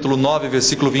Marcos capítulo 9,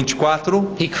 versículo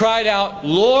 24? He cried out,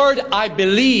 "Lord, I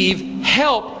believe,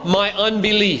 help my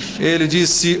unbelief." Ele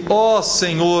disse: ó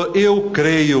Senhor, eu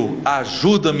creio,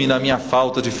 ajuda-me na minha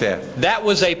falta de fé. That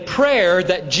was a prayer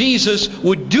that Jesus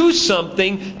would do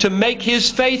something to make his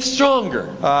faith stronger.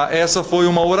 Essa foi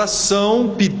uma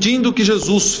oração pedindo que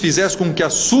Jesus fizesse com que a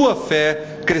sua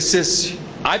fé crescesse.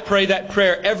 I pray that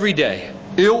prayer every day.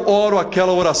 Eu oro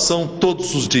aquela oração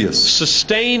todos os dias.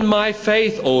 Sustain my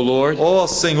faith, O Lord. Ó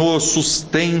Senhor,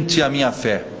 sustente a minha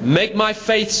fé. Make my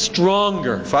faith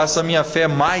stronger. Faça a minha fé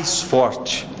mais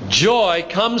forte. Joy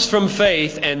comes from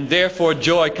faith, and therefore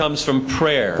joy comes from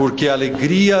prayer. Porque a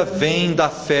alegria vem da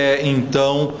fé,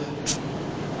 então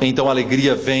a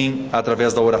alegria vem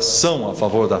através da oração a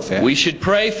favor da fé. We should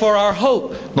pray for our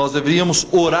hope. Nós deveríamos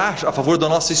orar a favor da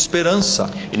nossa esperança.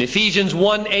 In Ephesians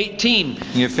 1:18,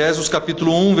 Em Efésios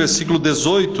capítulo 1, versículo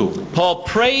 18, Paul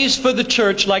prays for the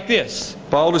church like this.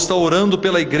 Paulo está orando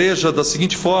pela igreja da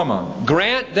seguinte forma: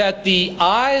 Grant that the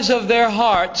eyes of their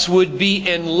hearts would be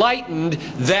enlightened,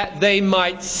 that they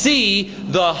might see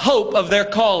the hope of their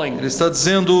calling. Ele está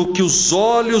dizendo que os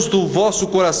olhos do vosso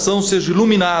coração sejam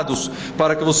iluminados,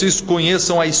 para que vocês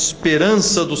conheçam a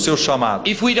esperança do seu chamado.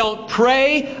 If we don't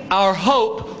pray, our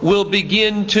hope will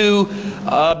begin to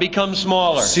become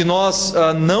smaller. Se nós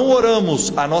não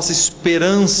oramos, a nossa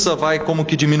esperança vai como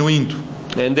que diminuindo.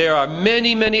 And there are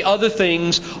many, many other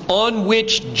things on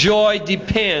which joy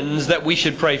depends that we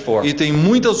should pray for. E tem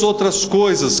muitas outras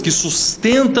coisas que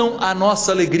sustentam a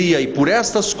nossa alegria, e por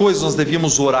estas coisas nós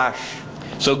devíamos orar.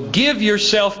 So give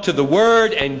yourself to the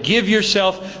Word and give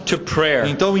yourself to prayer.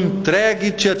 Então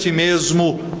entregue-te a ti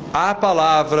mesmo à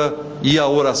palavra e à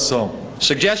oração.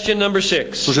 Suggestion number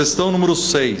 6. Sugestão número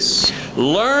 6.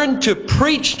 Learn to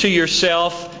preach to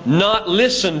yourself, not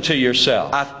listen to yourself.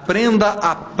 Aprenda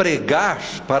a pregar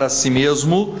para si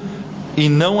mesmo e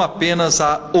não apenas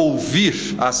a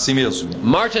ouvir a si mesmo.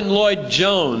 Martin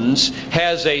Lloyd-Jones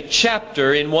has a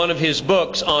chapter in one of his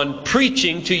books on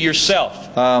preaching to yourself.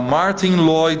 Martin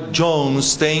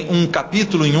Lloyd-Jones tem um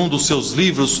capítulo em um dos seus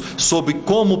livros sobre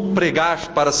como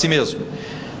pregar para si mesmo.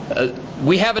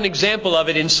 We have an example of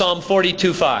it in Psalm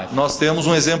 42:5. Nós temos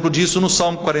um exemplo disso no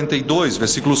Salmo 42,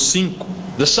 versículo 5.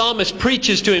 The psalmist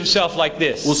preaches to himself like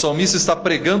this. O salmista está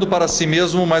pregando para si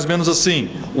mesmo mais ou menos assim: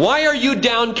 Why are you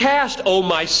downcast, O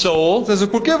my soul?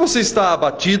 Por que você está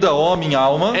abatida, ó minha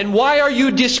alma? And why are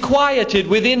you disquieted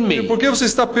within me? Por que você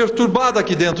está perturbada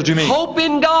aqui dentro de mim? Hope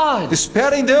in God.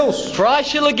 Espera em Deus. For I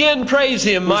shall again praise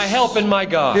him, my help and my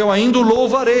God. Eu ainda o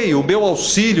louvarei, o meu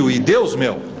auxílio e Deus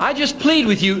meu. I just plead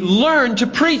with you, learn to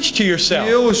preach to yourself.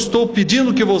 Eu estou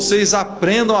pedindo que vocês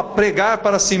aprendam a pregar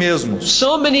para si mesmos.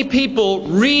 So many people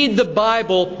read the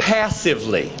Bible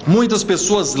passively. Muitas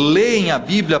pessoas leem a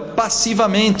Bíblia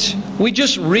passivamente. We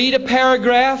just read a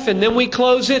paragraph and then we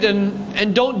close it and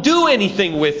don't do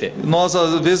anything with it. Nós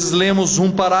às vezes lemos um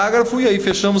parágrafo e aí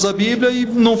fechamos a Bíblia e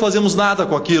não fazemos nada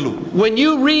com aquilo. When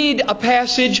you read a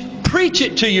passage, preach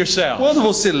it to yourself. Quando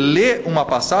você lê uma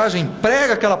passagem,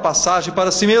 prega aquela passagem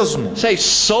para si mesmo. Say,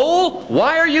 soul,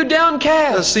 why are you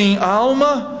downcast? Assim,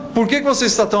 alma, por que você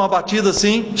está tão abatida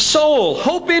assim? Soul,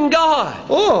 hope in God.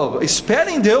 Oh,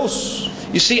 espere em Deus.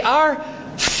 You see, our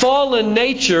fallen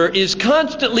nature is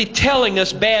constantly telling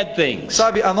us bad things.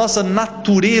 Sabe, a nossa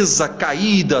natureza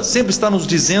caída sempre está nos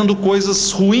dizendo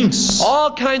coisas ruins.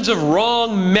 All kinds of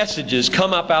wrong messages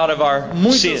come up out of our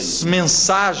Muitas sin.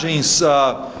 mensagens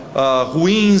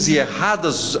ruins e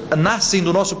erradas nascem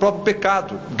do nosso próprio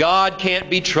pecado. God can't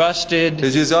be trusted.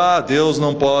 Eles dizem: Deus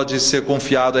não pode ser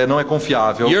confiado, não é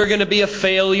confiável. You're going to be a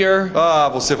failure.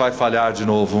 Você vai falhar de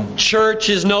novo. Church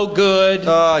is no good.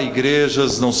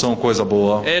 Igrejas não são coisa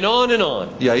boa. And on.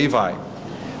 E aí vai.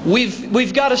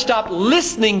 We've got to stop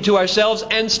listening to ourselves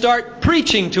and start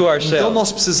preaching to ourselves. Então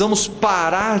nós precisamos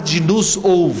parar de nos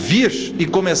ouvir e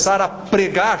começar a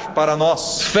pregar para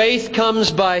nós. Faith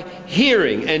comes by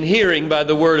hearing, and hearing by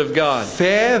the word of God.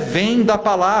 Fé vem da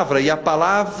palavra, e a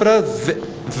palavra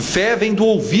fé vem do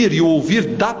ouvir, e o ouvir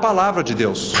da palavra de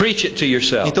Deus. Preach it to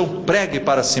yourself. Então pregue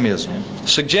para si mesmo.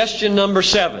 Suggestion number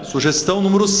 7. Sugestão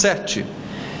número 7.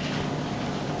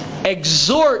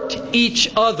 Exhort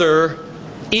each other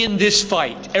in this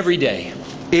fight every day.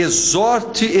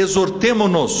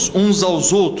 exortemo-nos uns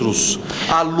aos outros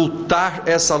a lutar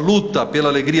essa luta pela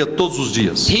alegria todos os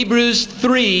dias. Hebrews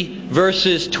 3,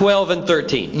 verses 12 and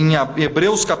 13. Em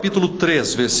Hebreus capítulo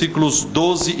 3, versículos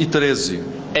 12 e 13.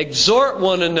 Exhort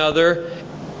one another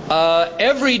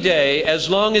every day, as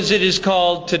long as it is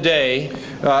called today.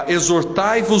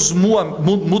 Exortai-vos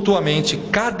mutuamente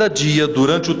cada dia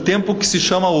durante o tempo que se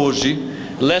chama hoje,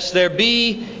 Lest there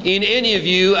be in any of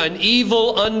you an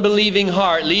evil, unbelieving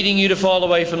heart, leading you to fall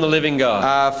away from the living God.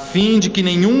 a fim de que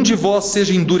nenhum de vós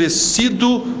seja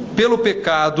endurecido pelo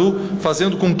pecado,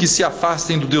 fazendo com que se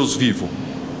afastem do Deus vivo.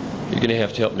 You're going to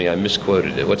have to help me. I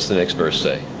misquoted it. What's the next verse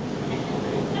say?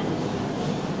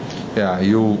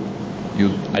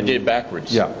 I did it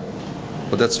backwards. Yeah,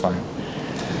 but that's fine.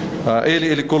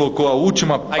 Ele colocou a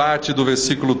última parte do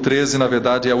versículo 13, na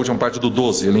verdade é a última parte do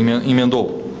 12, ele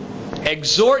emendou.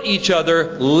 Exhort each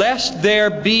other, lest there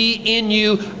be in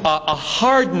you a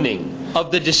hardening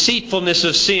of the deceitfulness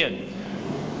of sin.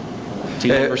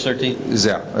 Verse 13.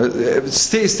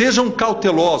 Estejam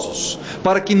cautelosos,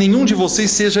 para que nenhum de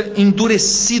vocês seja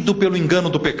endurecido pelo engano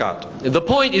do pecado. The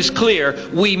point is clear.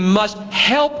 We must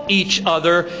help each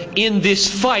other in this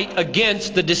fight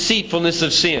against the deceitfulness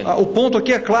of sin. O ponto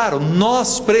aqui é claro,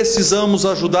 nós precisamos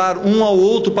ajudar um ao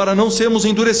outro para não sermos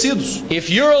endurecidos. If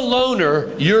you're a loner,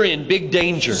 you're in big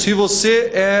danger. Se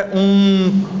você é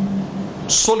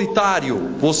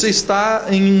solitário, você está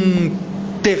em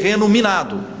terreno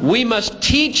minado. We must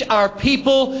teach our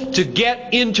people to get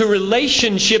into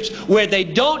relationships where they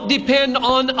don't depend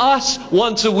on us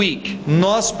once a week.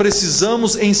 Nós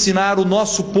precisamos ensinar o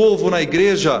nosso povo na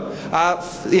igreja a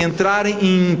entrarem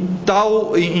em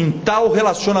tal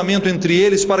relacionamento entre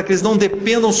eles, para que eles não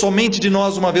dependam somente de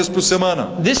nós uma vez por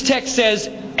semana. This text says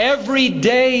every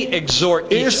day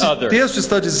exhort each other. Esse texto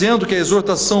está dizendo que a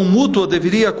exortação mútua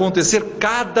deveria acontecer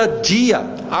cada dia.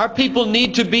 Our people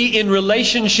need to be in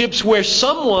relationships where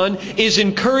someone is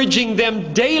encouraging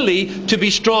them daily to be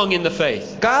strong in the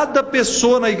faith. Cada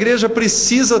pessoa na igreja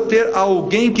precisa ter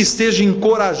alguém que esteja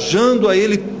encorajando a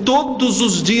ele todos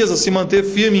os dias a se manter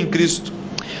firme em Cristo.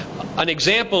 An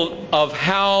example of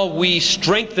how we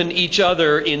strengthen each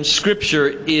other in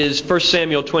Scripture is 1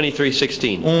 Samuel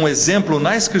 23:16. Exemplo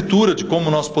na Escritura de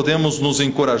como nós podemos nos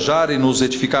encorajar e nos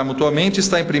edificar mutuamente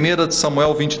está em 1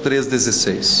 Samuel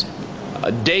 23:16.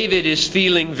 David is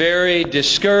feeling very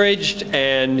discouraged,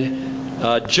 and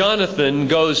Jonathan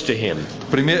goes to him.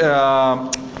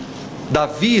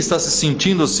 Davi está se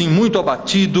sentindo assim muito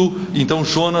abatido, então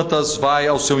Jonatas vai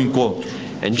ao seu encontro.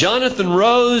 And Jonathan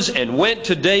rose and went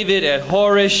to David at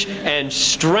Horesh and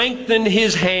strengthened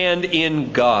his hand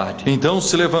in God. Então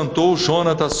se levantou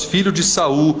Jonatas, filho de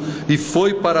Saul, e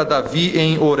foi para Davi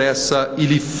em Oressa e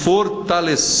lhe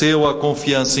fortaleceu a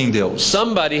confiança em Deus.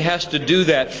 Somebody has to do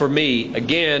that for me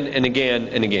again and again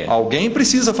and again. Alguém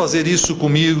precisa fazer isso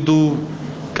comigo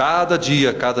cada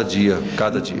dia, cada dia,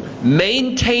 cada dia.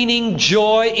 Maintaining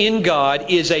joy in God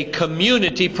is a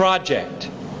community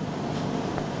project.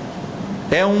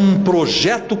 É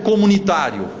projeto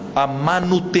comunitário, a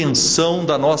manutenção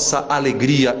da nossa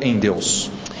alegria em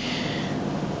Deus.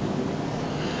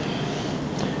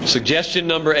 Suggestion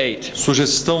number 8.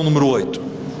 Sugestão número 8.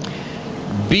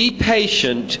 Be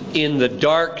patient in the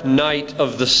dark night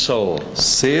of the soul.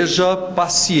 Seja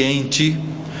paciente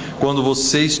quando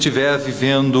você estiver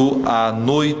vivendo a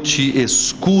noite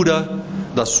escura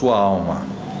da sua alma.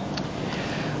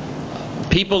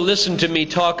 People listen to me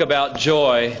talk about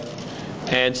joy,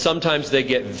 and sometimes they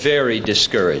get very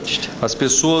discouraged. As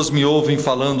pessoas me ouvem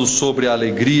falando sobre a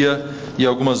alegria e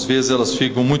algumas vezes elas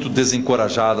ficam muito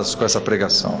desencorajadas com essa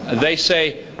pregação. They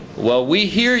say, "Well, we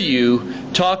hear you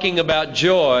talking about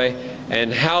joy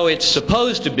and how it's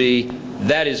supposed to be.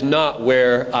 That is not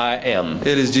where I am."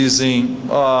 Eles dizem,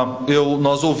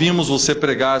 nós ouvimos você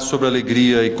pregar sobre a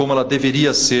alegria e como ela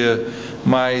deveria ser,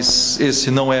 mas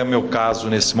esse não é meu caso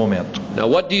nesse momento. Now,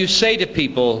 what do you say to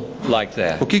people like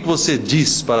that? O que você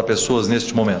diz para pessoas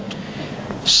neste momento?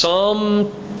 Psalm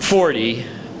 40,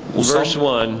 verse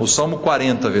 1. O Salmo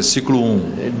 40, versículo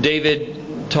 1. David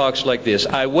talks like this: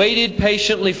 I waited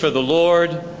patiently for the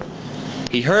Lord.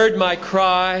 He heard my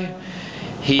cry.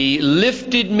 He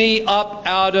lifted me up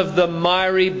out of the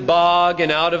miry bog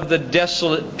and out of the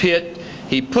desolate pit.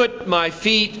 He put my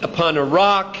feet upon a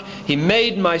rock. He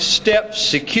made my steps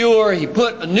secure. He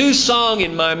put a new song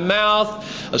in my mouth,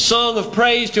 a song of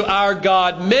praise to our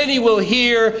God. Many will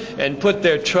hear and put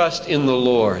their trust in the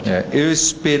Lord. Eu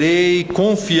esperei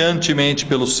confiantemente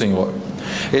pelo Senhor.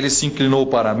 Ele se inclinou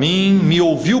para mim, me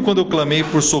ouviu quando eu clamei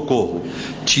por socorro.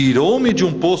 Tirou-me de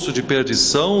um poço de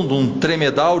perdição, de um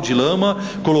tremedal de lama,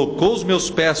 colocou os meus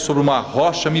pés sobre uma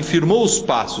rocha, me firmou os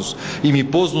passos e me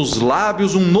pôs nos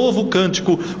lábios um novo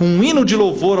cântico, um hino de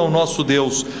louvor ao nosso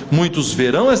Deus. Muitos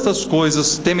verão estas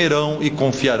coisas, temerão e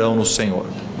confiarão no Senhor.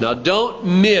 Now don't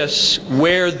miss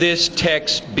where this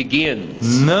text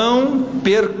begins. Não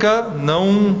perca,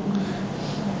 não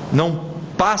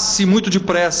passe muito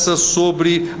depressa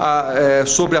sobre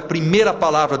a primeira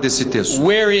palavra desse texto.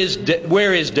 Where is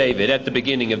David at the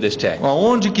beginning of this text?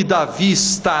 Aonde que Davi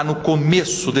está no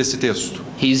começo desse texto?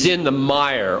 He's in the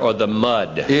mire or the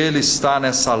mud. Ele está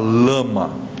nessa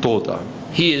lama toda.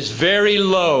 He is very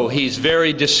low, he's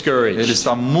very discouraged. Ele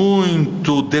está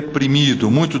muito deprimido,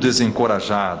 muito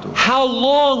desencorajado. How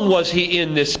long was he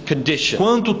in this condition?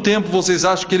 Quanto tempo vocês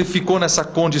acham que ele ficou nessa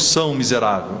condição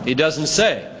miserável? He doesn't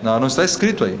say. Não está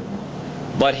escrito aí.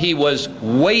 But he was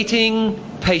waiting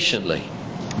patiently.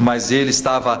 Mas ele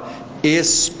estava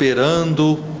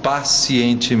esperando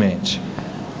pacientemente.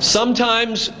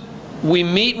 Sometimes we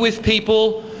meet with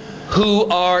people who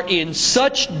are in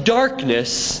such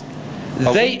darkness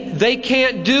they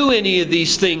can't do any of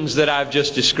these things that I've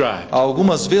just described.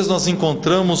 Algumas vezes nós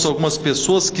encontramos algumas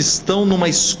pessoas que estão numa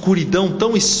escuridão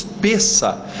tão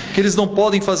espessa que eles não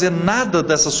podem fazer nada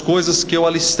dessas coisas que eu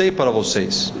alistei para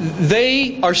vocês.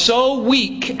 They are so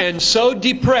weak and so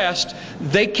depressed,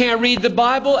 they can't read the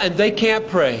Bible and they can't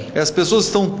pray. As pessoas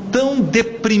estão tão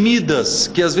deprimidas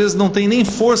que às vezes não têm nem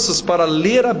forças para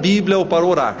ler a Bíblia ou para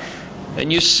orar.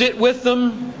 And you sit with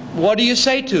them. What do you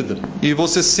say to them? E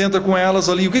você senta com elas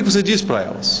ali, o que você diz para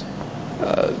elas?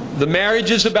 The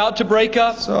marriage is about to break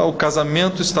up. O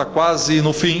casamento está quase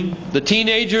no fim. The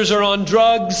teenagers are on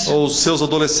drugs. Os seus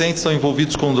adolescentes estão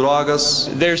envolvidos com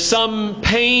drogas. There's some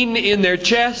pain in their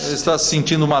chest. Ele está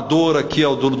sentindo uma dor aqui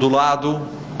do lado.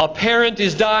 A parent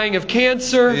is dying of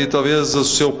cancer. E talvez o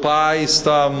seu pai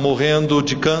está morrendo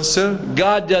de câncer.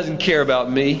 God doesn't care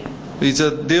about me. E diz,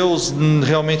 Deus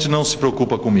realmente não se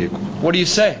preocupa comigo. What do you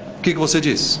say? O que você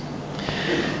diz?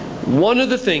 One of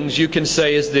the things you can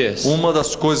say is this. Uma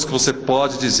das coisas que você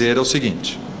pode dizer é o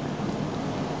seguinte: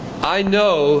 I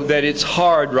know that it's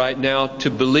hard right now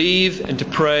to believe and to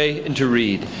pray and to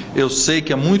read. Eu sei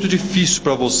que é muito difícil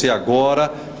para você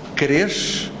agora crer,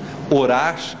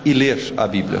 orar e ler a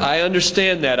Bíblia. I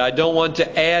understand that. I don't want to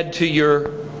add to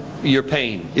your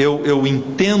pain. Eu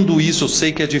entendo isso, eu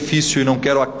sei que é difícil e não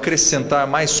quero acrescentar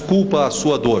mais culpa à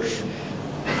sua dor.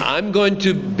 I'm going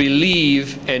to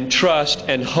believe and trust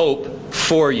and hope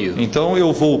for you. Então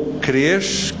eu vou crer,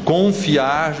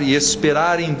 confiar e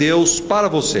esperar em Deus para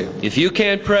você. If you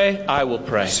can't pray, I will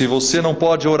pray. Se você não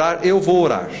pode orar, eu vou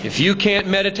orar. If you can't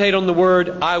meditate on the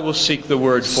word, I will seek the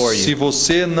word for you. Se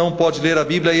você não pode ler a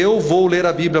Bíblia, eu vou ler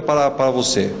a Bíblia para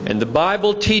você. And the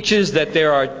Bible teaches that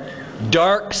there are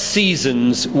dark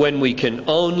seasons when we can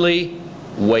only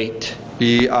wait.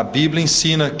 E a Bíblia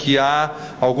ensina que há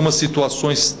algumas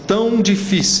situações tão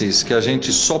difíceis que a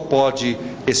gente só pode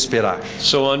esperar.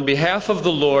 So on behalf of the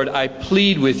Lord, I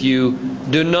plead with you,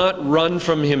 do not run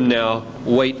from him now,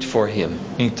 wait for him.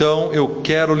 Então eu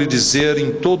quero lhe dizer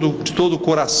de todo o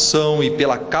coração e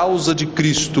pela causa de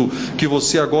Cristo que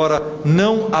você agora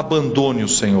não abandone o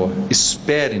Senhor.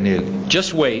 Espere nele.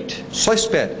 Just wait. Só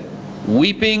espere.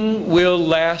 Weeping will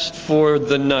last for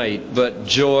the night, but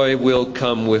joy will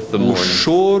come with the O morning.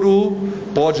 choro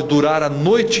pode durar a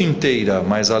noite inteira,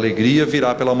 mas a alegria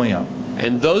virá pela manhã.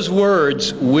 And those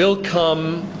words will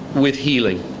come with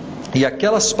healing. E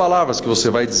aquelas palavras que você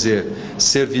vai dizer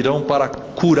servirão para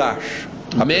curar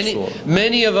a pessoa.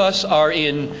 Many of us are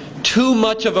in too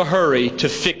much of a hurry to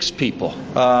fix people.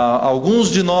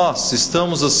 Alguns de nós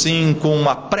estamos assim com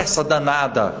uma pressa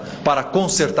danada para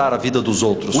consertar a vida dos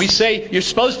outros. We say you're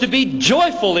supposed to be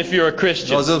joyful if you're a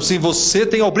Christian. Nós dizemos assim, você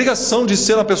tem a obrigação de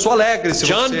ser uma pessoa alegre se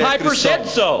John você é Piper cristão. said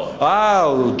so.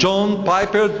 O John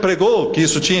Piper pregou que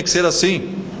isso tinha que ser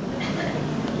assim.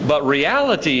 But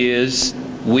reality is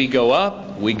we go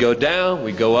up, we go down,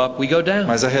 we go up, we go down.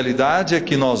 Mas a realidade é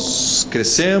que nós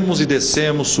crescemos e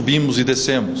descemos, subimos e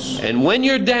descemos. And when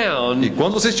you're down, E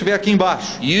quando você estiver aqui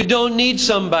embaixo, you don't need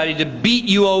somebody to beat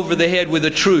you over the head with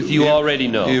the truth you already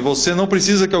know. e você não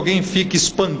precisa que alguém fique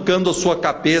espancando a sua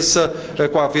cabeça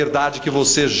com a verdade que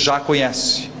você já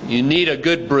conhece. You need a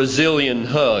good Brazilian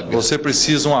hug. Você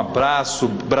precisa um abraço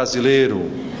brasileiro.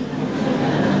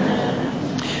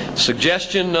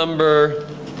 Suggestion number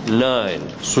 9.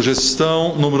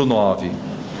 Sugestão número 9.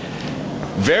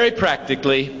 Very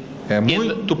practically, É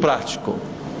muito prático.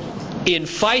 in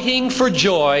fighting for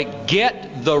joy,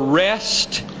 get the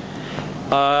rest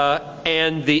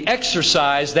and the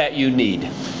exercise that you need.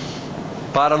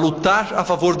 Para lutar a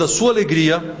favor da sua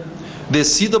alegria,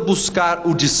 decida buscar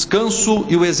o descanso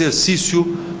e o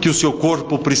exercício que o seu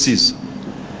corpo precisa.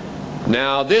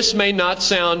 Now, this may not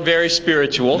sound very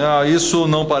spiritual, Não, isso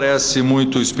não parece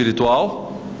muito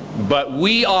espiritual, but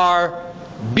we are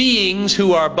beings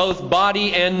who are both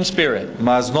body and spirit.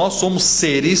 mas nós somos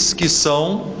seres que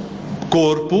são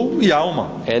corpo e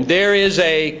alma. And there is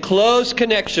a close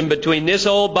connection between this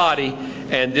old body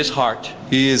and this heart.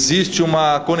 E existe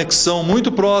uma conexão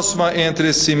muito próxima entre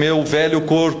esse meu velho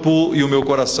corpo e o meu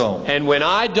coração. And when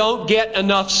I don't get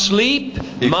enough sleep,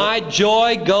 my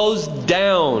joy goes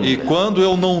down. E quando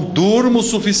eu não durmo o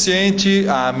suficiente,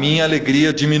 a minha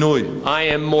alegria diminui.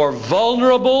 I am more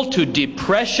vulnerable to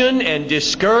depression and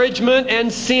discouragement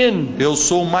and sin. Eu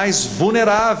sou mais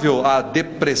vulnerável à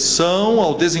depressão,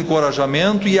 ao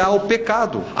desencorajamento e ao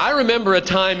pecado. I remember a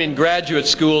time in graduate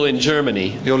school in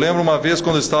Germany, Eu lembro uma vez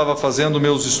quando eu estava fazendo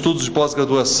meus estudos de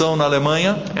pós-graduação na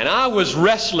Alemanha, and I was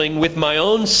wrestling with my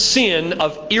own sin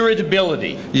of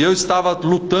irritability. e eu estava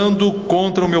lutando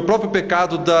contra o meu próprio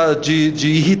pecado de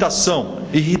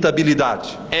irritabilidade.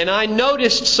 And I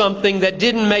noticed something that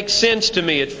didn't make sense to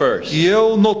me at first. E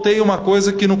eu notei uma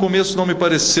coisa que no começo não me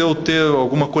pareceu ter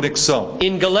alguma conexão.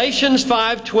 In Galatians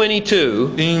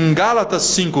 5:22, Em Gálatas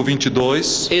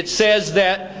 5:22, it says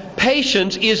that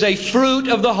patience is a fruit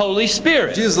of the Holy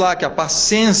Spirit. diz lá que a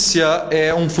paciência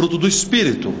é um fruto do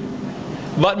Espírito.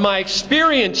 But my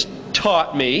experience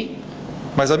taught me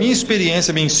Mas a minha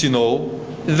experiência me ensinou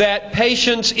that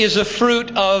patience is a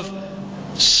fruit of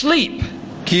sleep.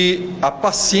 que a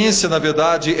paciência, na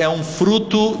verdade, é um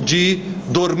fruto de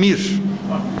dormir.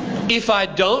 If I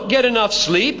don't get enough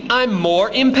sleep, I'm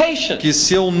more impatient. Que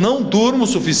se eu não durmo o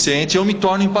suficiente, eu me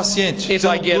torno impaciente. If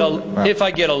I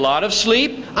get a lot of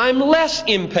sleep, I'm less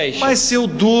impatient. Mas se eu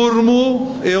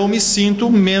durmo, eu me sinto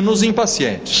menos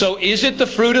impaciente. So is it the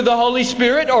fruit of the Holy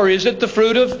Spirit or is it the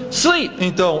fruit of sleep?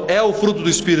 Então, é o fruto do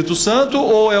Espírito Santo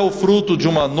ou é o fruto de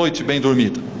uma noite bem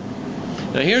dormida?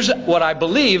 Now here's what I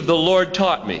believe the Lord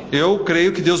taught me. Eu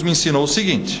creio que Deus me ensinou o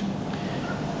seguinte: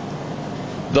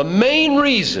 The main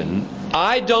reason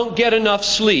I don't get enough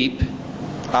sleep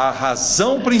a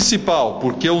razão principal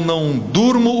porque eu não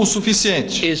durmo o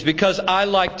suficiente is because I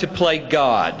like to play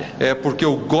God. é porque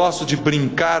eu gosto de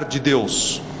brincar de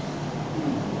Deus.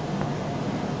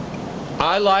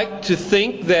 I like to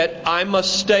think that I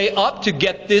must stay up to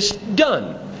get this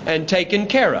done and taken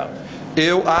care of.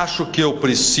 Eu acho que eu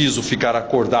preciso ficar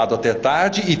acordado até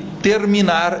tarde e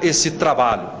terminar esse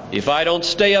trabalho. If I don't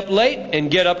stay up late and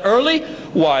get up early,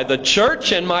 why, the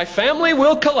church and my family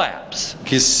will collapse.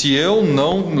 Que se eu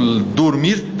não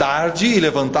dormir tarde e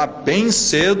levantar bem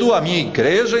cedo, a minha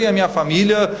igreja e a minha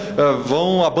família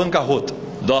vão à bancarrota.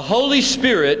 The Holy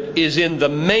Spirit is in the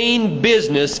main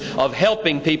business of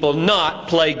helping people not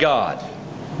play God.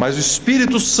 Mas o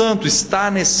Espírito Santo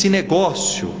está nesse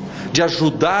negócio de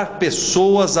ajudar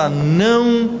pessoas a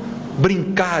não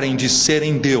brincarem de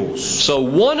serem Deus. So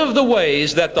one of the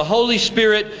ways that the Holy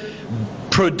Spirit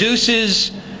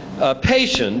produces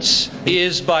patience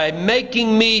is by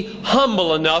making me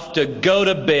humble enough to go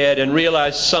to bed and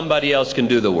realize somebody else can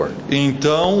do the work.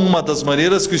 Então, uma das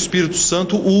maneiras que o Espírito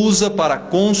Santo usa para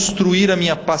construir a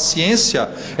minha paciência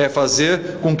é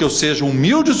fazer com que eu seja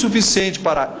humilde o suficiente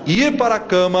para ir para a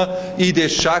cama e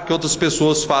deixar que outras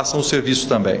pessoas façam o serviço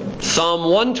também. Psalm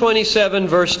 127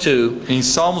 verse 2 Em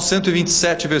Salmo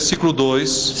 127, versículo 2,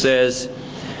 says,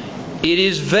 "It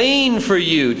is vain for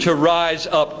you to rise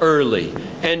up early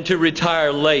and to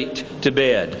retire late to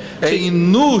bed, é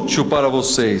inútil para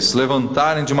vocês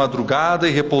levantarem de madrugada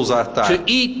e repousar to tarde,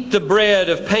 eat the bread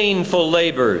of painful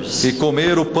labors. e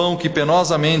comer o pão que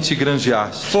penosamente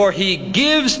granjeaste, For he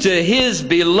gives to his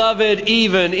beloved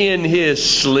even in his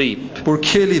sleep."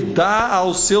 porque Ele dá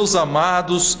aos seus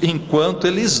amados enquanto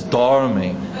eles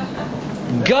dormem.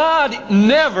 God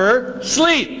never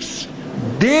sleeps.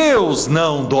 Deus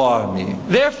não dorme.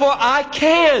 Therefore I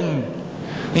can.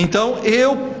 Então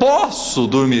eu posso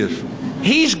dormir.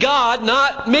 He's God,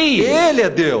 not me. Ele é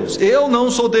Deus, eu não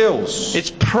sou Deus. It's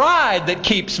pride that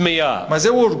keeps me up. Mas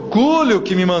é o orgulho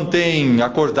que me mantém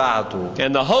acordado.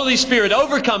 And the Holy Spirit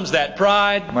overcomes that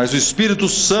pride Mas o Espírito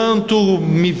Santo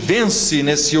me vence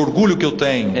nesse orgulho que eu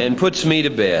tenho and puts me to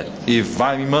bed. e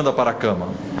me manda para a cama.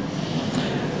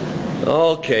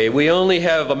 Okay, we only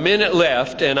have a minute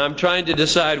left and I'm trying to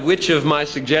decide which of my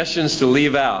suggestions to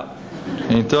leave out.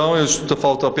 Então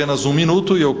falta apenas um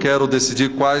minuto e eu quero decidir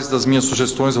quais das minhas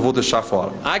sugestões eu vou deixar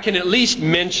fora. I can at least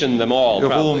mention them all. Eu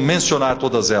vou Probably. mencionar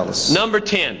todas elas. Number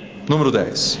 10. Número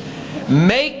 10.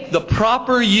 Make the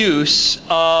proper use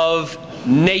of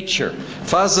nature.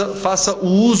 Faça o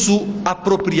uso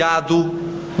apropriado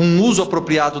um uso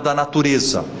apropriado da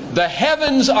natureza. The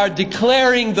heavens are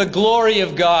declaring the glory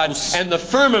of God, and the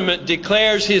firmament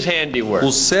declares His handiwork.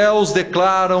 Os céus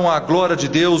declaram a glória de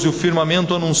Deus e o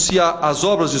firmamento anuncia as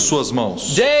obras de suas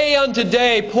mãos. Day unto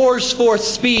day pours forth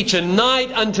speech, and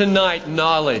night unto night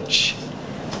knowledge.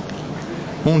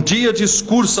 Um dia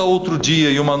discursa a outro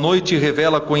dia e uma noite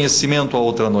revela conhecimento a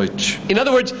outra noite. In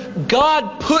other words,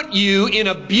 God put you in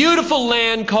a beautiful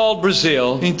land called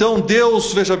Brazil, Então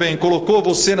Deus, veja bem, colocou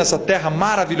você nessa terra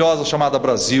maravilhosa chamada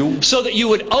Brasil, so that you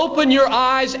would open your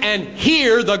eyes and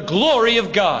hear the glory of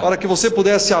God. para que você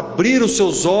pudesse abrir os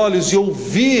seus olhos e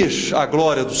ouvir a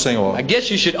glória do Senhor. I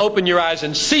guess you should open your eyes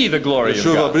and see the glory of Deixa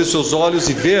eu God. abrir seus olhos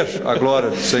e ver a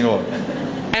glória do Senhor.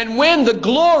 And when the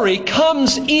glory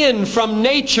comes in from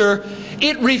nature,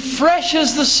 it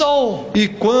refreshes the soul. E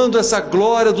quando essa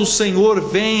glória do Senhor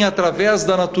vem através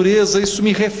da natureza, isso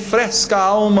me refresca a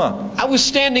alma. I was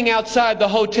standing outside the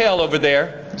hotel over there,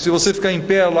 Se você ficar em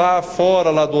pé lá fora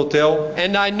lá do hotel,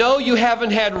 and I know you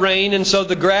haven't had rain, and so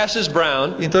the grass is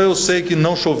brown. então eu sei que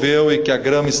não choveu e que a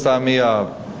grama está meia...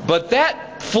 But that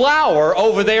flower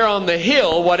over there on the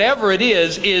hill, whatever it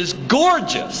is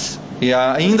gorgeous. E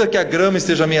ainda que a grama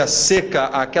esteja meia seca,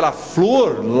 aquela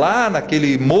flor lá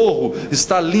naquele morro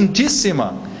está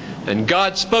lindíssima. And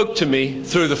God spoke to me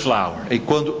through the flower. E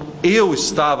quando eu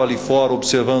estava ali fora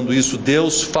observando isso,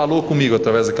 Deus falou comigo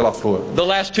através daquela flor. The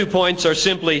last 2 points are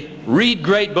simply read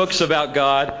great books about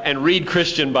God and read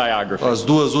Christian biography. As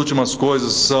duas últimas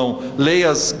coisas são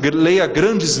leia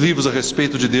grandes livros a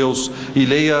respeito de Deus e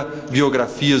leia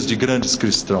biografias de grandes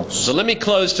cristãos. So let me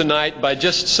close tonight by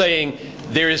just saying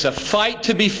there is a fight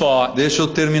to be fought. Deixa eu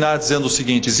terminar dizendo o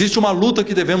seguinte: existe uma luta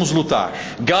que devemos lutar.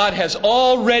 God has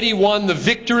already won the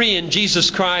victory in Jesus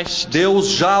Christ. Deus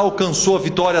já alcançou a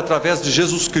vitória através de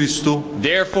Jesus Cristo.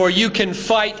 Therefore you can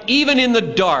fight even in the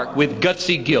dark with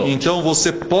gutsy guilt. Então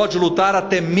você pode lutar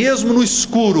até mesmo no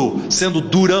escuro, sendo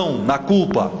durão na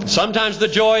culpa. Sometimes the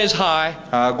joy is high,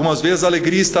 Algumas vezes a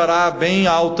alegria estará bem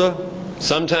alta,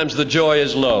 sometimes the joy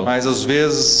is low. mas às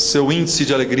vezes seu índice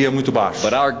de alegria é muito baixo.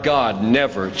 But our God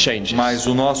never changes. Mas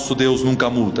o nosso Deus nunca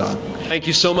muda. Thank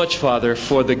you so much, Father,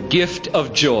 for the gift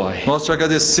of joy. Nós te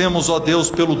agradecemos, ó Deus,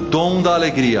 pelo dom da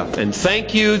alegria. And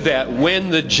thank you that when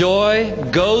the joy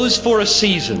goes for a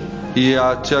season, E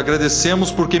te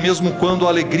agradecemos porque mesmo quando a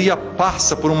alegria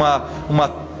passa por um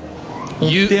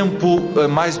tempo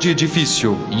mais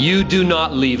difícil, you do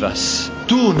not leave us.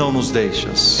 Tu não nos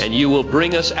deixas. And you will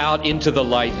bring us out into the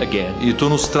light again. E Tu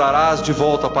nos trarás de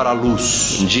volta para a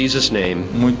luz. In Jesus' name.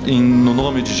 No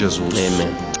nome de Jesus.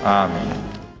 Amen. Amém.